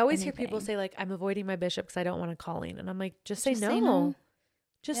 Yes, I always hear people say like, I'm avoiding my bishop because I don't want a calling, and I'm like, just say no. Say no.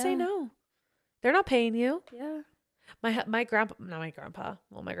 Just say no. They're not paying you. Yeah. My grandpa, not my grandpa.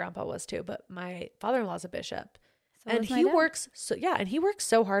 Well, my grandpa was too, but my father-in-law's a bishop, so and he works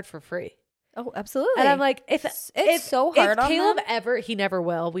so hard for free. Oh, absolutely. And I'm like, if so hard if on Caleb them. ever, he never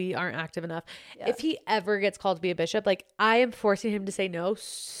will. We aren't active enough. Yeah. If he ever gets called to be a bishop, like I am forcing him to say no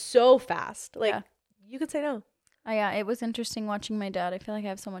so fast. Like you could say no. Oh, yeah, it was interesting watching my dad. I feel like I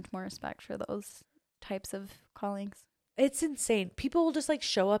have so much more respect for those types of callings. It's insane. People will just like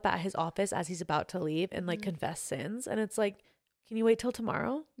show up at his office as he's about to leave and like confess sins. And it's like, can you wait till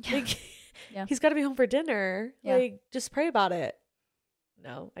tomorrow? Yeah. Like he's got to be home for dinner. Yeah. Like just pray about it.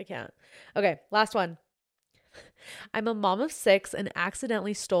 No, I can't. Okay, last one. I'm a mom of 6 and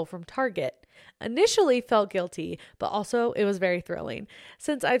accidentally stole from Target. Initially felt guilty, but also it was very thrilling.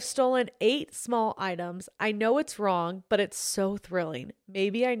 Since I've stolen 8 small items, I know it's wrong, but it's so thrilling.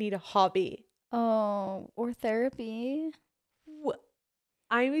 Maybe I need a hobby. Oh, or therapy.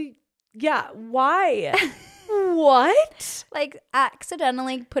 Why? What? Like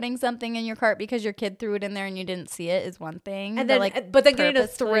accidentally putting something in your cart because your kid threw it in there and you didn't see it is one thing. And then getting a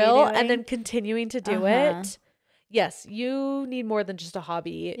thrill and then continuing to do it. Yes, you need more than just a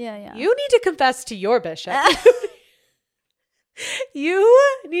hobby. Yeah. You need to confess to your bishop.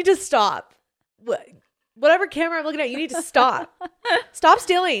 You need to stop. Whatever camera I'm looking at, you need to stop. Stop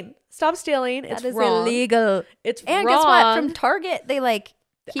stealing. Stop stealing. It's wrong. Illegal. It's and wrong. Guess what? From Target, they like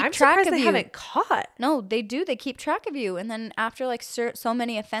keep I'm track surprised of they you. haven't caught. No, they do. They keep track of you, and then after like so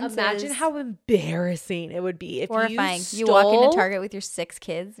many offenses, imagine how embarrassing it would be if horrifying. You walk into Target with your 6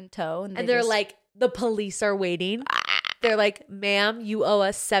 kids in tow, and they're like, the police are waiting. They're like, ma'am, you owe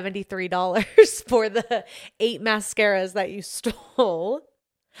us $73 for the 8 mascaras that you stole.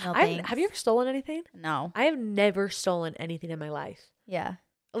 No, have you ever stolen anything? No. I have never stolen anything in my life. Yeah.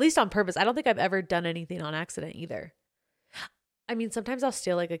 At least on purpose. I don't think I've ever done anything on accident either. I mean, sometimes I'll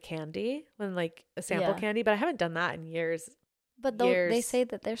steal like a candy, when like a sample candy, but I haven't done that in years. But they say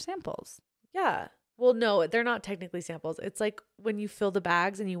that they're samples. Yeah. Well, no, they're not technically samples. It's like when you fill the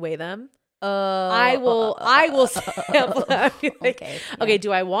bags and you weigh them. I will sample them. Like, okay,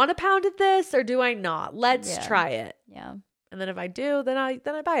 do I want a pound of this or do I not? Let's try it. Yeah. And then if I do, then I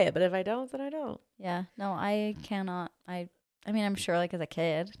buy it. But if I don't, then I don't. Yeah. No, I cannot. I mean, I'm sure like as a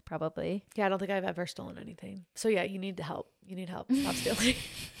kid, probably. Yeah, I don't think I've ever stolen anything. So yeah, you need help. You need help. Stop stealing.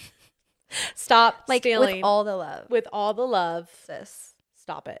 Stop stealing. With all the love. With all the love. Sis.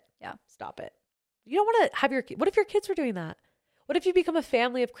 Stop it. Yeah. Stop it. You don't want to have what if your kids were doing that? What if you become a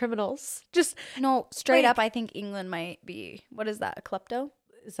family of criminals? Just no, straight up. I think England might be. What is that? A klepto?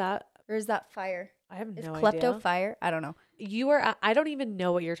 Is that or is that fire? I have no idea. Is klepto fire? I don't know. I don't even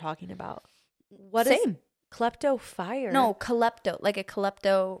know what you're talking about. What is klepto fire? No, klepto, like a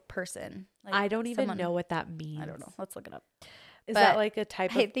klepto person. Like I don't even know what that means. I don't know. Let's look it up. Is that like a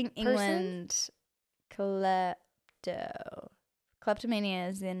type of I think England klepto. Kleptomania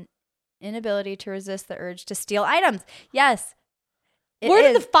is an inability to resist the urge to steal items. Yes. Where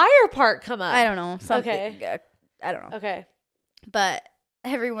did the fire part come up? I don't know. Okay. I don't know. Okay. But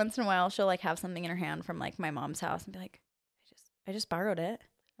every once in a while she'll like have something in her hand from like my mom's house and be like, I just borrowed it.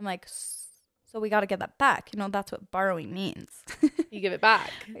 I'm like, so we got to get that back. You know, that's what borrowing means. You give it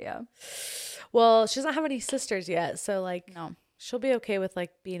back. Yeah. Well, she doesn't have any sisters yet. So like, no, she'll be okay with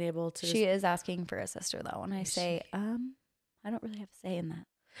like being able to. She is asking for a sister though. And I say, I don't really have a say in that.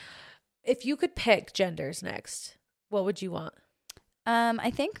 If you could pick genders next, what would you want?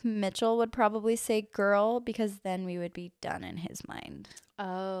 I think Mitchell would probably say girl because then we would be done in his mind.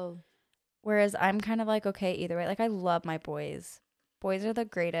 Oh. Whereas I'm kind of like, okay, either way. Like, I love my boys. Boys are the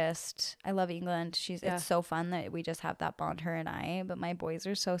greatest. I love England. It's so fun that we just have that bond, her and I. But my boys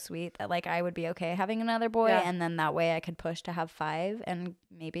are so sweet that, like, I would be okay having another boy. Yeah. And then that way I could push to have 5 and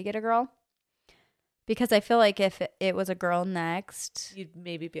maybe get a girl. Because I feel like if it was a girl next, you'd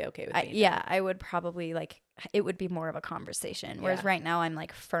maybe be okay with it. Yeah, I would probably like it would be more of a conversation. Whereas right now I'm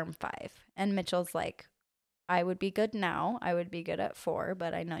like firm 5. And Mitchell's like, I would be good now. I would be good at 4,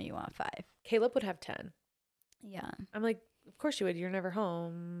 but I know you want 5. Caleb would have 10. Yeah. I'm like, of course you would. You're never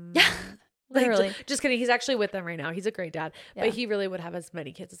home. Yeah. Literally. Like, just kidding. He's actually with them right now. He's a great dad. Yeah. But he really would have as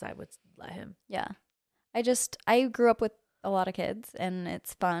many kids as I would let him. Yeah. I grew up with a lot of kids and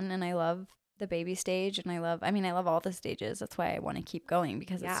it's fun and I love the baby stage and I love all the stages. That's why I want to keep going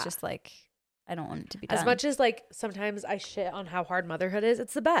because it's just like I don't want it to be done. As much as like sometimes I shit on how hard motherhood is,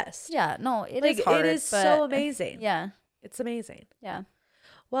 it's the best. Yeah, no, it is hard. It is so amazing. Yeah. It's amazing. Yeah.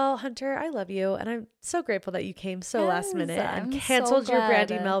 Well, Hunter, I love you and I'm so grateful that you came so last minute and canceled your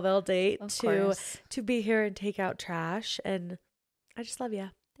Brandy Melville date to be here and take out trash, and I just love you.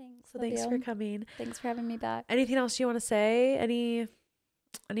 Thanks for coming. Thanks for having me back. Anything else you want to say? Any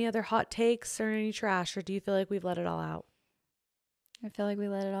other hot takes or any trash, or do you feel like we've let it all out? I feel like we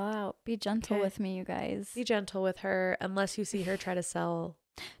let it all out. Be gentle with me, you guys. Be gentle with her, unless you see her try to sell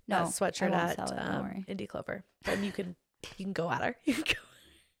that sweatshirt at Indie Clover. Then you can go at her. You can go.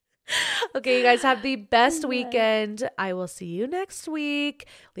 Okay, you guys have the best weekend. I will see you next week.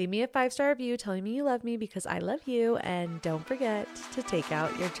 Leave me a 5-star review telling me you love me because I love you, and don't forget to take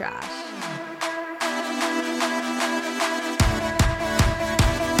out your trash.